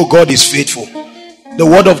shoe to know God is faithful. The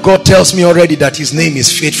word of God tells me already that his name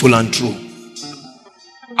is faithful and true.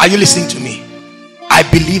 Are you listening to me? I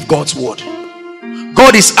believe God's word.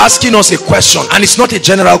 God is asking us a question, and it's not a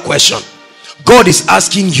general question. God is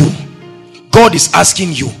asking you. God is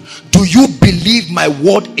asking you, do you believe my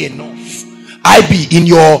word enough? I be in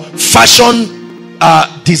your fashion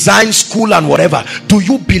design school and whatever. Do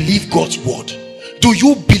you believe God's word? Do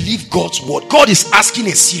you believe God's word? God is asking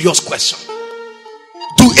a serious question.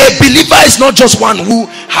 A believer is not just one who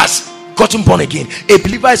has gotten born again. A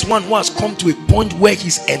believer is one who has come to a point where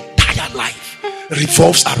his entire life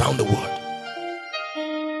revolves around the word.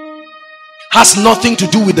 Has nothing to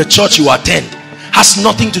do with the church you attend. Has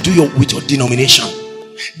nothing to do with your denomination.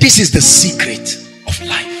 This is the secret of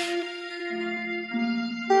life.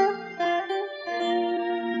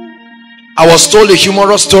 I was told a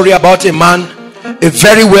humorous story about a man, a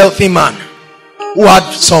very wealthy man, who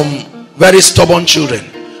had some very stubborn children,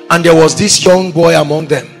 and there was this young boy among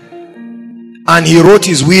them, and he wrote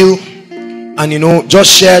his will, and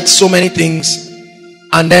just shared so many things.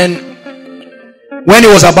 And then when he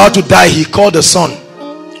was about to die, he called the son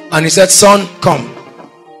and he said, son, come.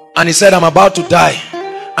 And he said, I'm about to die.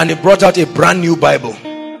 And he brought out a brand new Bible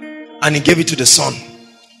and he gave it to the son.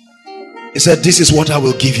 He said, this is what I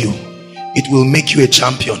will give you. It will make you a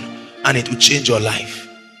champion and it will change your life.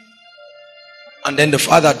 And then the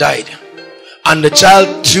father died, and the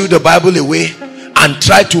child threw the Bible away and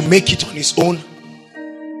tried to make it on his own.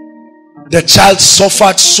 The child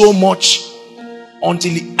suffered so much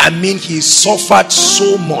until he suffered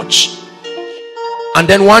so much. And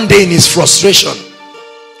then one day, in his frustration,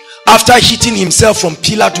 after hitting himself from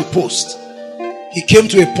pillar to post, he came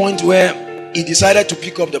to a point where he decided to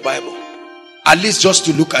pick up the Bible, at least just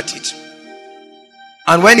to look at it.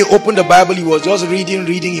 And when he opened the Bible, he was just reading.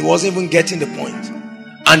 He wasn't even getting the point.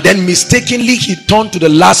 And then mistakenly, he turned to the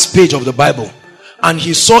last page of the Bible and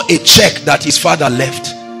he saw a check that his father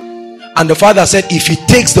left. And the father said, if he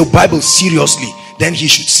takes the Bible seriously, then he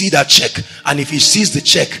should see that check. And if he sees the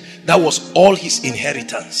check, that was all his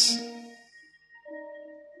inheritance.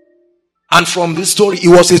 And from this story, it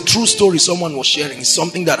was a true story someone was sharing. It's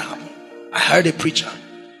something that happened. I heard a preacher.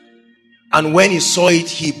 And when he saw it,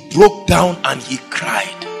 he broke down and he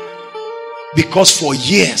cried. Because for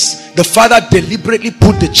years, the father deliberately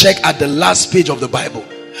put the check at the last page of the Bible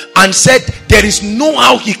and said, there is no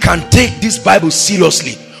how he can take this Bible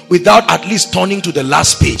seriously without at least turning to the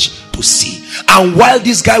last page to see. And while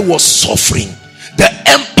this guy was suffering, the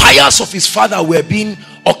empires of his father were being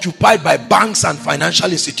occupied by banks and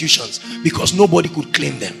financial institutions because nobody could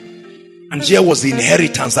claim them. And here was the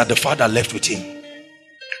inheritance that the father left with him.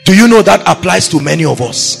 Do you know that applies to many of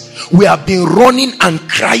us? We have been running and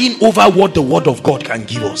crying over what the word of God can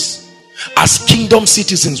give us. As kingdom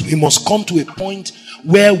citizens, we must come to a point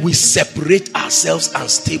where we separate ourselves and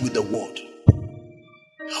stay with the word.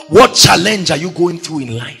 What challenge are you going through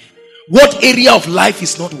in life? What area of life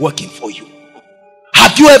is not working for you?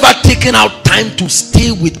 Have you ever taken out time to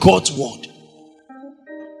stay with God's word?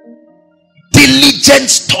 Diligent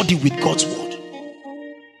study with God's word.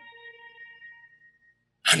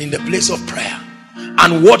 And in the place of prayer,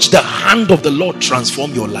 and watch the hand of the Lord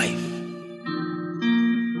transform your life.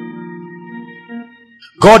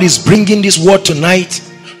 God is bringing this word tonight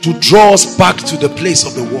to draw us back to the place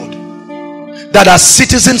of the word. That as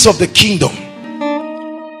citizens of the kingdom,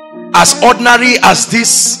 as ordinary as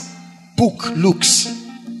this book looks,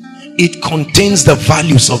 it contains the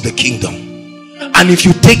values of the kingdom. And if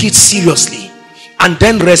you take it seriously and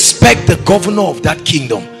then respect the governor of that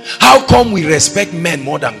kingdom, how come we respect men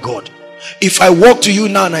more than God? If I walk to you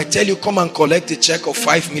now and I tell you, come and collect a check of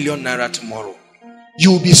 5 million naira tomorrow,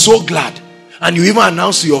 you will be so glad. And you even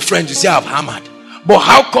announce to your friends, you say, I've hammered. But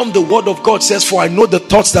how come the word of God says, for I know the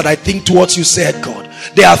thoughts that I think towards you, said God.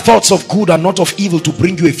 They are thoughts of good and not of evil, to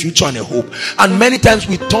bring you a future and a hope. And many times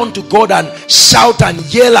we turn to God and shout and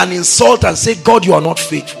yell and insult and say, God, you are not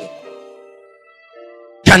faithful.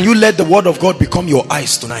 Can you let the word of God become your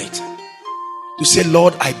eyes tonight? to say,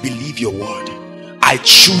 Lord, I believe your word. I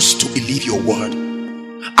choose to believe your word.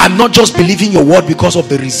 I'm not just believing your word because of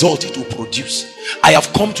the result it will produce. I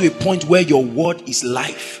have come to a point where your word is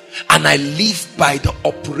life, and I live by the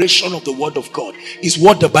operation of the word of God. Is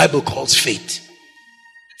what the Bible calls faith.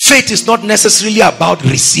 Faith is not necessarily about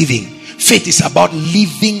receiving. Faith is about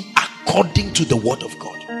living according to the word of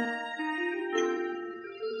God.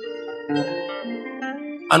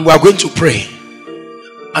 And we are going to pray.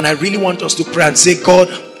 And I really want us to pray and say, God,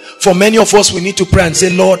 for many of us, we need to pray and say,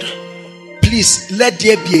 Lord, please let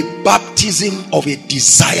there be a baptism of a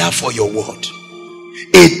desire for your word.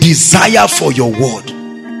 A desire for your word.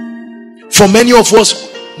 For many of us,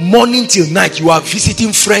 morning till night, you are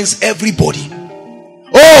visiting friends, everybody.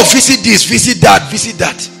 Oh, visit this, visit that, visit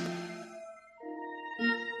that.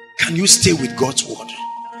 Can you stay with God's word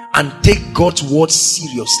and take God's word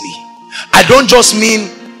seriously? I don't just mean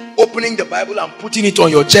opening the Bible and putting it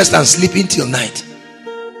on your chest and sleeping till night.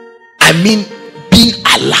 I mean being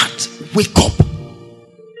alert. Wake up.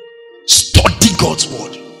 Study God's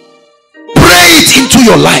word. Pray it into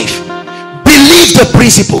your life. Believe the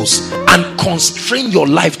principles and constrain your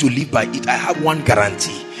life to live by it. I have one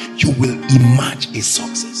guarantee. You will emerge a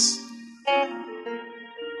success.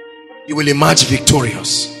 You will emerge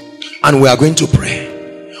victorious. And we are going to pray.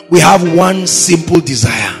 We have one simple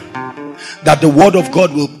desire, that the word of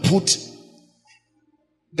God will put,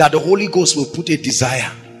 that the Holy Ghost will put a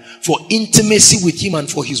desire for intimacy with him and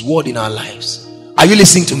for his word in our lives. Are you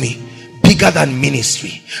listening to me? Bigger than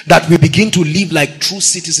ministry. That we begin to live like true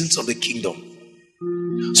citizens of the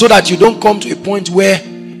kingdom. So that you don't come to a point where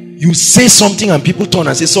you say something and people turn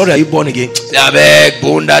and say, sorry, are you born again?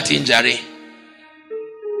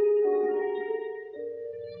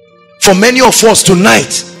 For many of us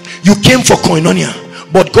tonight, you came for koinonia,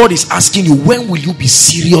 but God is asking you, when will you be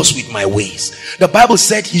serious with my ways? The Bible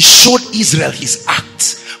said he showed Israel his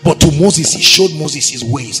acts, but to Moses he showed Moses his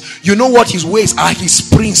ways. You know what his ways are? His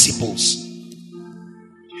principles.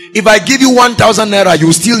 If I give you 1,000 naira, you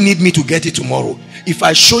will still need me to get it tomorrow. If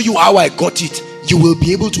I show you how I got it, you will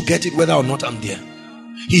be able to get it whether or not I'm there.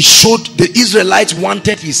 He showed, the Israelites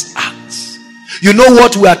wanted his acts. You know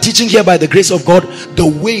what we are teaching here by the grace of God? The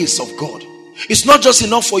ways of God. It's not just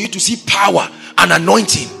enough for you to see power and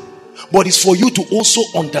anointing, but it's for you to also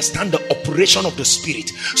understand the operation of the Spirit,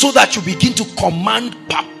 so that you begin to command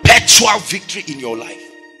perpetual victory in your life.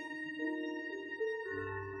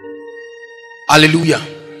 Hallelujah.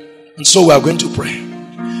 And so we are going to pray.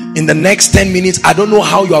 In the next 10 minutes, I don't know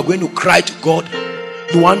how you are going to cry to God.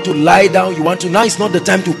 You want to lie down, you want to, now it's not the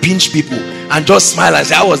time to pinch people and just smile and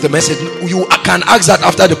say, how was the message? You can ask that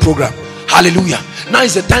after the program. Hallelujah. Now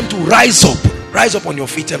is the time to rise up. Rise up on your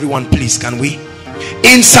feet, everyone, please. Can we?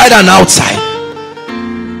 Inside and outside.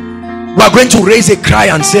 We are going to raise a cry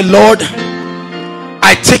and say, Lord,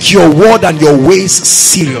 I take your word and your ways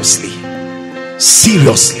seriously.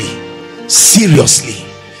 Seriously. Seriously.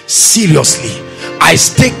 Seriously. I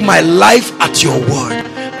stake my life at your word.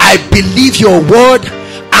 I believe your word.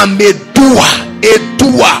 I'm a doer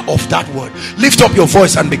of that word. Lift up your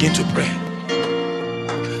voice and begin to pray.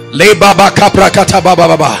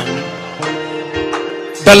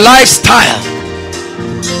 The lifestyle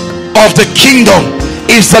of the kingdom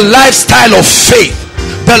is the lifestyle of faith,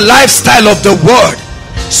 the lifestyle of the word.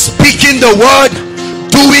 Speaking the word,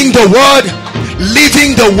 doing the word,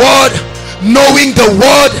 living the word, knowing the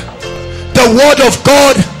word. The word of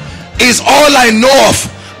God is all I know of.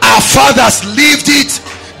 Our fathers lived it.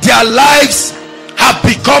 Their lives have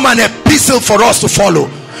become an epistle for us to follow.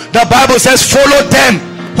 The Bible says, follow them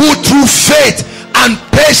who through faith and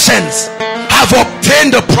patience have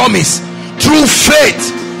obtained the promise. Through faith,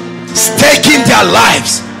 staking their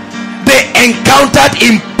lives, they encountered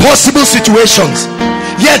impossible situations,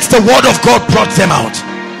 yet the word of God brought them out.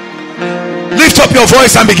 Lift up your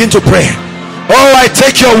voice and begin to pray. Oh, I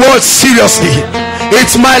take your word seriously.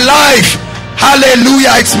 It's my life.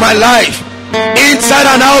 Hallelujah, it's my life. Inside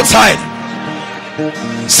and outside.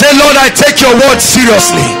 Say, Lord, I take your word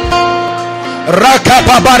seriously.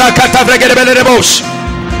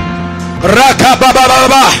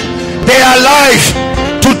 They are life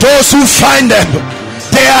to those who find them.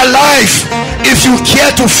 They are life if you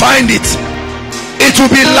care to find it. It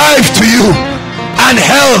will be life to you. And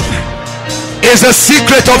health is a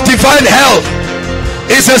secret of divine health.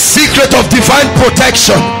 It's a secret of divine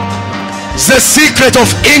protection. It's the secret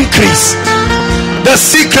of increase. The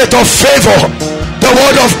secret of favor. The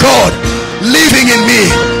word of God living in me.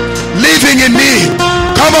 Living in me.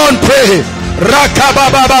 Come on, pray.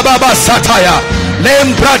 Rakabababa sataya.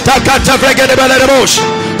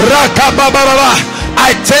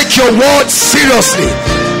 I take your word seriously.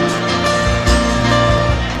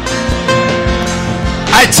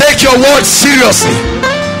 I take your word seriously.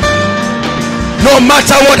 No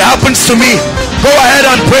matter what happens to me, go ahead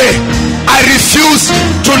and pray. I refuse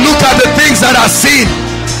to look at the things that are seen.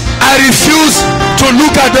 I refuse to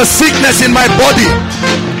look at the sickness in my body.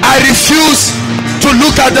 I refuse to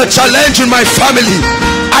look at the challenge in my family.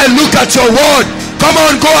 I look at your word. Come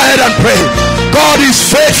on, go ahead and pray. God is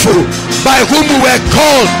faithful, by whom we were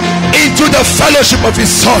called into the fellowship of his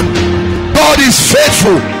Son. God is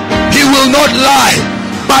faithful. He will not lie.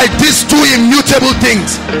 By these two immutable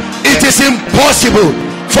things, it is impossible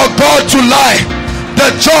for God to lie.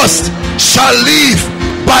 The just shall live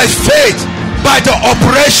by faith, by the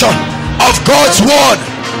operation of God's word.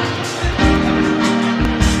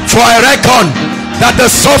 For I reckon that the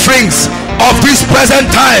sufferings of this present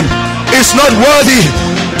time is not worthy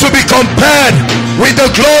to be compared with the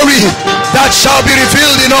glory that shall be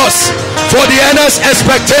revealed in us. For the earnest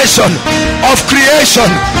expectation of creation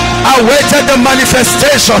awaited the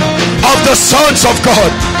manifestation of the sons of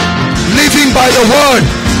God. Living by the word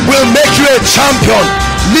will make you a champion.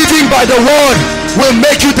 Living by the word will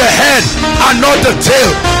make you the head and not the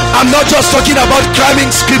tail. I'm not just talking about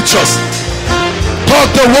cramming scriptures. Talk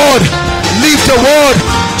the word, live the word,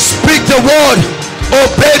 speak the word,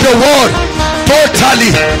 obey the word.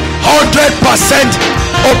 Totally 100%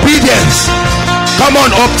 obedience. Come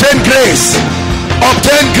on, obtain grace.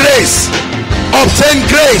 Obtain grace. Obtain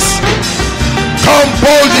grace. Come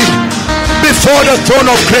boldly before the throne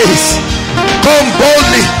of grace. Come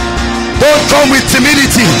boldly. Don't come with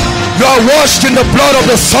timidity. You are washed in the blood of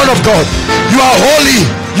the Son of God. You are holy.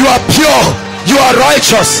 You are pure. You are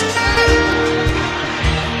righteous.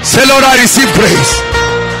 Say, Lord, I receive grace.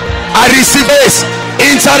 I receive grace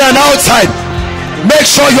inside and outside. Make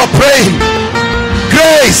sure you're praying.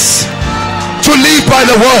 Grace to live by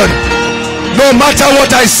the word. No matter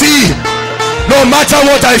what I see, no matter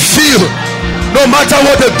what I feel, no matter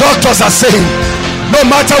what the doctors are saying, no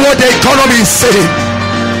matter what the economy is saying,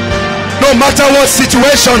 no matter what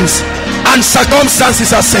situations and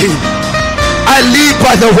circumstances are saying, I live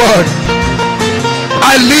by the word.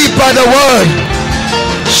 I live by the word.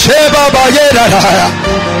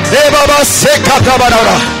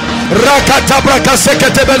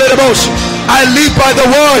 I live by the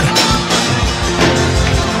word.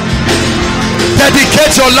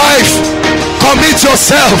 Dedicate your life, commit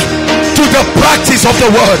yourself to the practice of the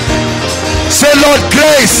word. Say, Lord,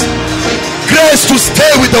 grace to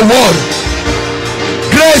stay with the word,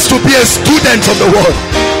 grace to be a student of the word.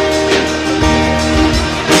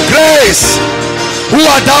 Grace. Who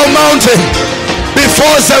art thou, mountain?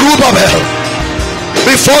 Before Zerubbabel,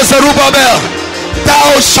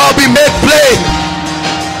 thou shalt be made plain.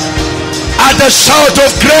 At the shout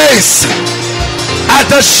of grace, at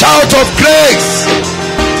the shout of grace,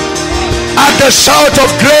 at the shout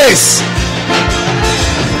of grace,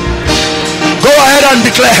 go ahead and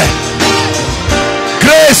declare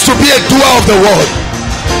grace to be a doer of the word,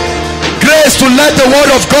 grace to let the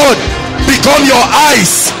word of God become your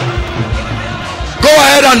eyes. Go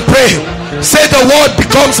ahead and pray. Say, the word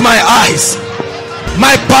becomes my eyes.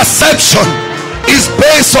 My perception is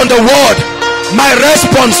based on the word. My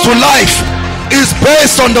response to life is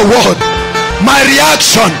based on the word. My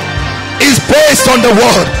reaction is based on the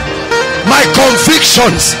word. My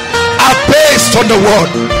convictions are based on the word.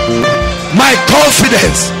 My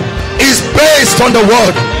confidence is based on the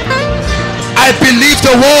word. I believe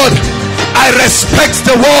the word. I respect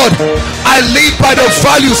the word. I live by the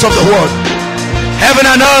values of the word. Heaven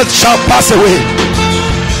and earth shall pass away,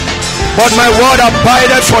 but my word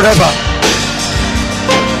abideth forever.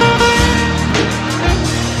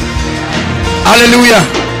 Hallelujah.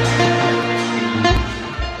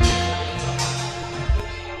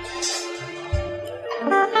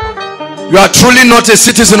 You are truly not a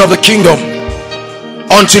citizen of the kingdom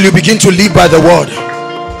until you begin to live by the word.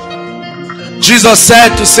 Jesus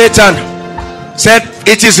said to Satan, said,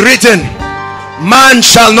 it is written, man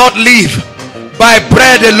shall not live by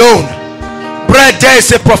bread alone. Bread, there is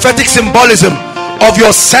a prophetic symbolism of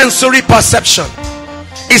your sensory perception.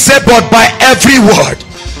 He said, but by every word.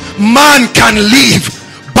 Man can live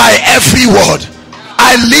by every word.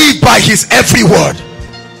 I live by his every word.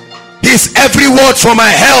 His every word for my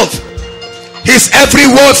health, his every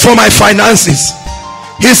word for my finances,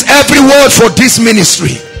 his every word for this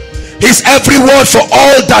ministry, his every word for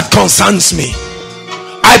all that concerns me.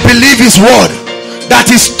 I believe his word, that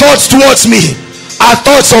his thoughts towards me are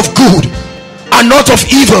thoughts of good and not of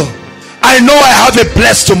evil. I know I have a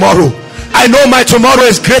blessed tomorrow. I know my tomorrow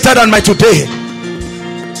is greater than my today.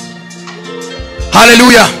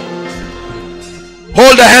 Hallelujah.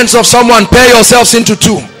 Hold the hands of someone, pair yourselves into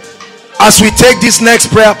two as we take this next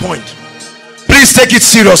prayer point. Please Please take it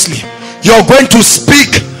seriously. You're going to speak.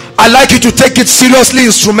 I'd like you to take it seriously,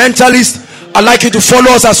 instrumentalist. I'd like you to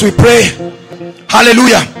follow us as we pray.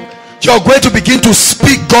 Hallelujah. You're going to begin to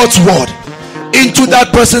speak God's word into that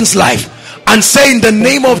person's life and say, in the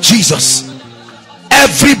name of Jesus,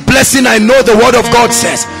 every blessing, I know the word of God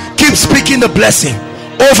says, keep speaking the blessing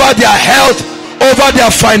over their health, over their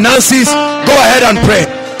finances. Go ahead and pray.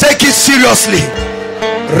 Take it seriously.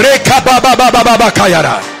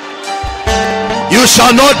 You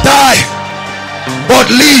shall not die but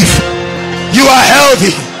live. You are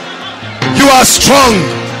healthy. You are strong.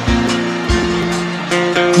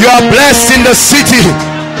 You are blessed in the city.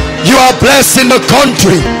 You are blessed in the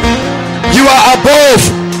country. You are above.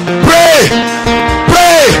 Pray.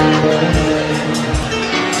 Pray.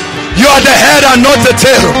 You are the head and not the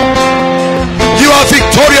tail. You are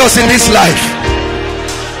victorious in this life.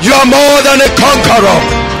 You are more than a conqueror.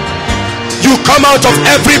 You come out of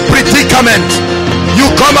every predicament. You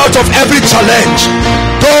come out of every challenge.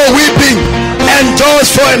 Though weeping endures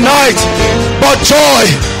for a night, but joy,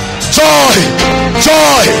 joy,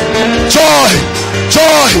 joy, joy,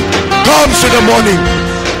 joy comes in the morning.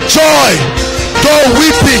 Joy, though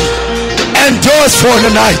weeping endures for the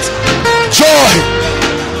night, joy.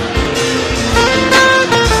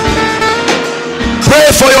 Pray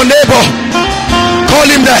for your neighbor. Call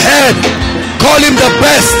him the head. Call him the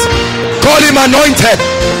best. Call him anointed.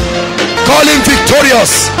 Call him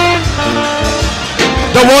victorious.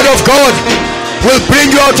 The word of God will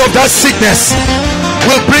bring you out of that sickness,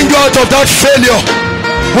 will bring you out of that failure,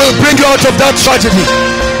 will bring you out of that tragedy.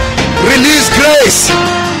 Release grace.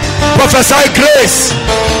 Prophesy grace.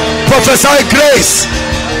 Prophesy grace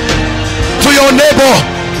to your neighbor.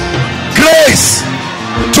 Grace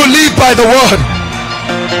to live by the word.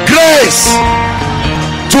 Grace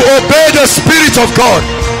to obey the Spirit of God.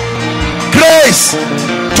 Grace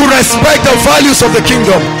to respect the values of the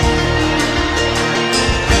kingdom.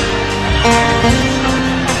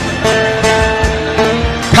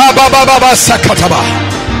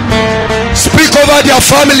 Speak over their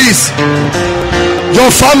families. Your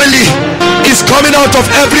family is coming out of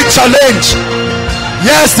every challenge.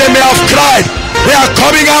 Yes, they may have cried. They are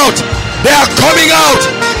coming out. They are coming out.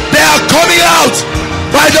 They are coming out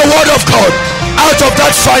by the word of God. Out of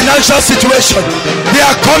that financial situation, they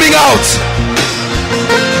are coming out.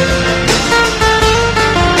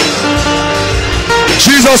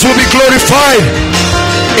 Jesus will be glorified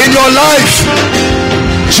in your life.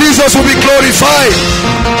 Jesus will be glorified.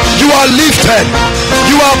 You are lifted.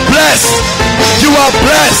 You are blessed. You are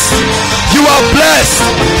blessed. You are blessed.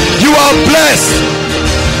 You are blessed.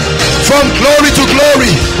 From glory to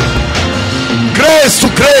glory, grace to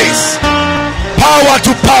grace, power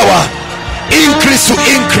to power, increase to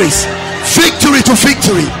increase, victory to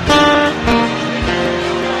victory.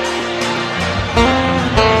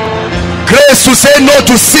 Grace to say no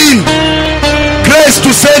to sin. Grace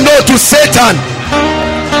to say no to Satan.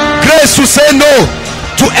 Grace to say no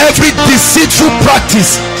to every deceitful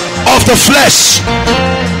practice of the flesh.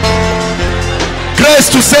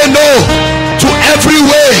 Grace to say no to every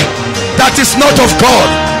way that is not of God,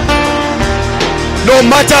 no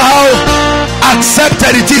matter how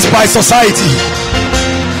accepted it is by society.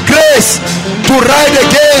 Grace to ride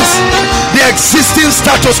against the existing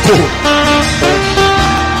status quo.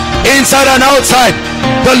 Inside and outside,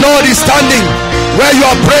 the Lord is standing where you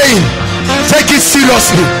are praying. Take it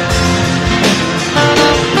seriously.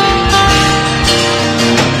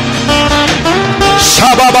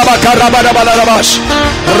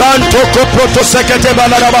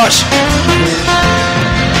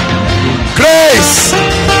 Grace,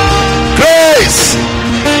 grace.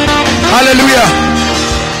 Hallelujah,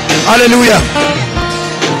 hallelujah,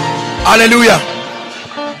 hallelujah.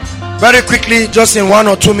 Very quickly, just in 1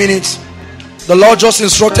 or 2 minutes, the Lord just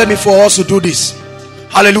instructed me for us to do this.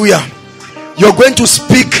 Hallelujah. You're going to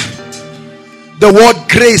speak the word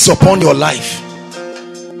grace upon your life.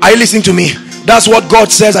 Are you listening to me? That's what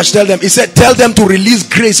God says I should tell them. He said, tell them to release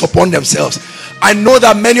grace upon themselves. I know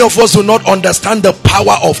that many of us do not understand the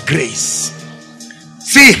power of grace.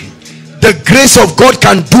 See, the grace of God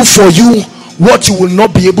can do for you what you will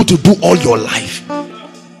not be able to do all your life.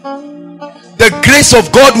 The grace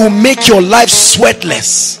of God will make your life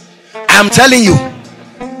sweatless. I'm telling you,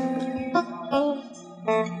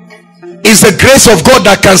 it's the grace of God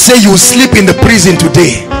that can say you will sleep in the prison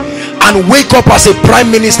today and wake up as a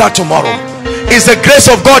prime minister tomorrow. It's the grace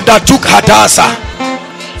of God that took Hadassah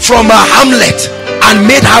from a hamlet and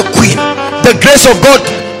made her queen. The grace of God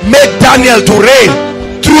made Daniel to reign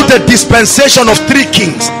through the dispensation of 3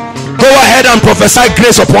 kings. Go ahead and prophesy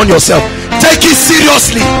grace upon yourself. Take it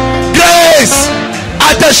seriously. Grace,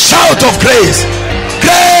 At the shout of grace,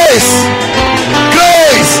 grace,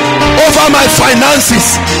 grace over my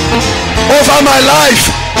finances, over my life.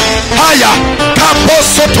 Higher,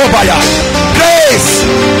 kaposotobaya. Grace,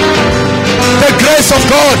 the grace of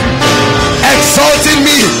God exalting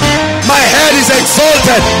me. My head is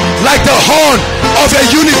exalted like the horn of a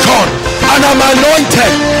unicorn, and I'm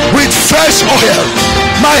anointed with fresh oil.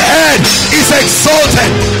 My head is exalted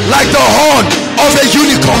like the horn of a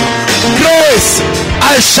unicorn. Grace,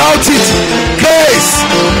 I shout it. Grace,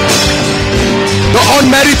 the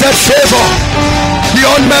unmerited favor, the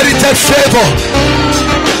unmerited favor.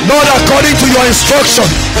 Lord, according to your instruction,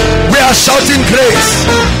 we are shouting grace.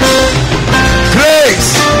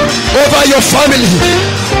 Grace over your family,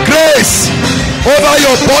 grace over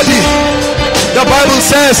your body. The Bible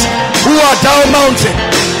says, who art thou mountain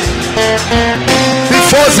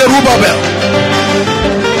before Zerubbabel?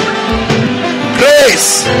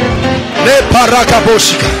 Grace. Le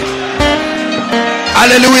parakaboshika.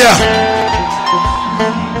 Hallelujah.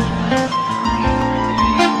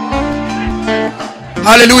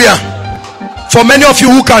 Hallelujah. For many of you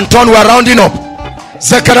who can turn, we are rounding up.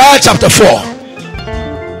 Zechariah chapter 4.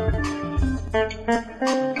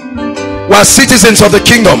 We are citizens of the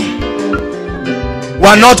kingdom. We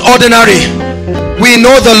are not ordinary. We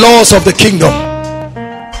know the laws of the kingdom.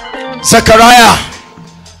 Zechariah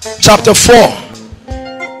chapter 4.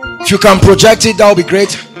 If you can project it, that will be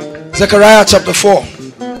great. Zechariah chapter 4.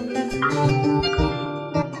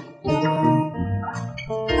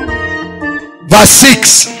 Verse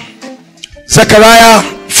 6. Zechariah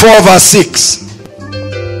 4 verse 6.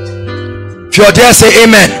 If you are there, say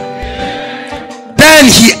amen. Then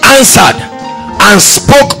he answered and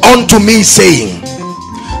spoke unto me, saying,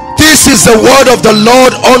 this is the word of the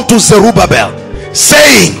Lord unto Zerubbabel,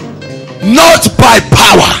 saying, not by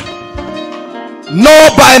power,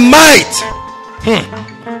 nor by might.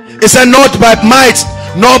 It said, not by might,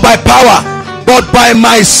 nor by power, but by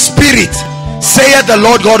my spirit, saith the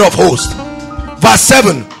Lord God of hosts. Verse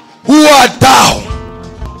 7. Who art thou,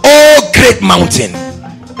 O great mountain?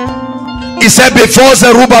 He said, before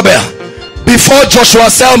Zerubbabel, before Joshua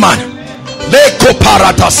Selman, Leko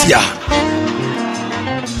Paratasia.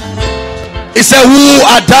 He said, who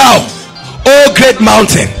art thou, O great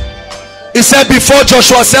mountain? He said, before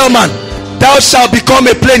Joshua Selman, thou shalt become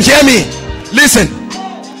a plain. Hear me, listen.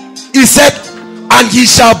 He said, and he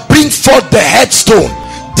shall bring forth the headstone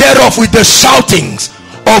thereof with the shoutings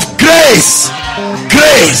of grace,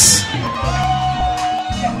 grace.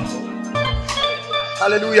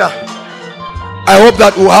 Hallelujah. I hope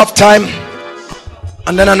that we'll have time,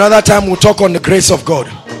 and then another time we'll talk on the grace of God.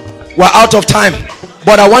 We're out of time,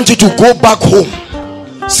 but I want you to go back home.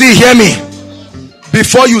 See, hear me.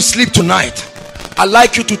 Before you sleep tonight, I'd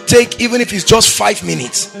like you to take, even if it's just 5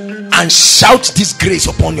 minutes, and shout this grace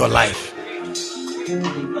upon your life.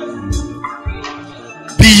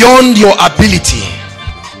 Beyond your ability,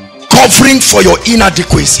 covering for your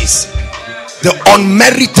inadequacies, the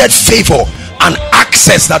unmerited favor and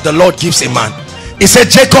access that the Lord gives a man. He said,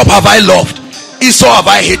 Jacob have I loved, Esau have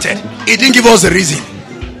I hated. He didn't give us the reason.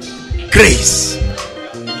 Grace.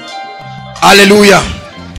 Hallelujah.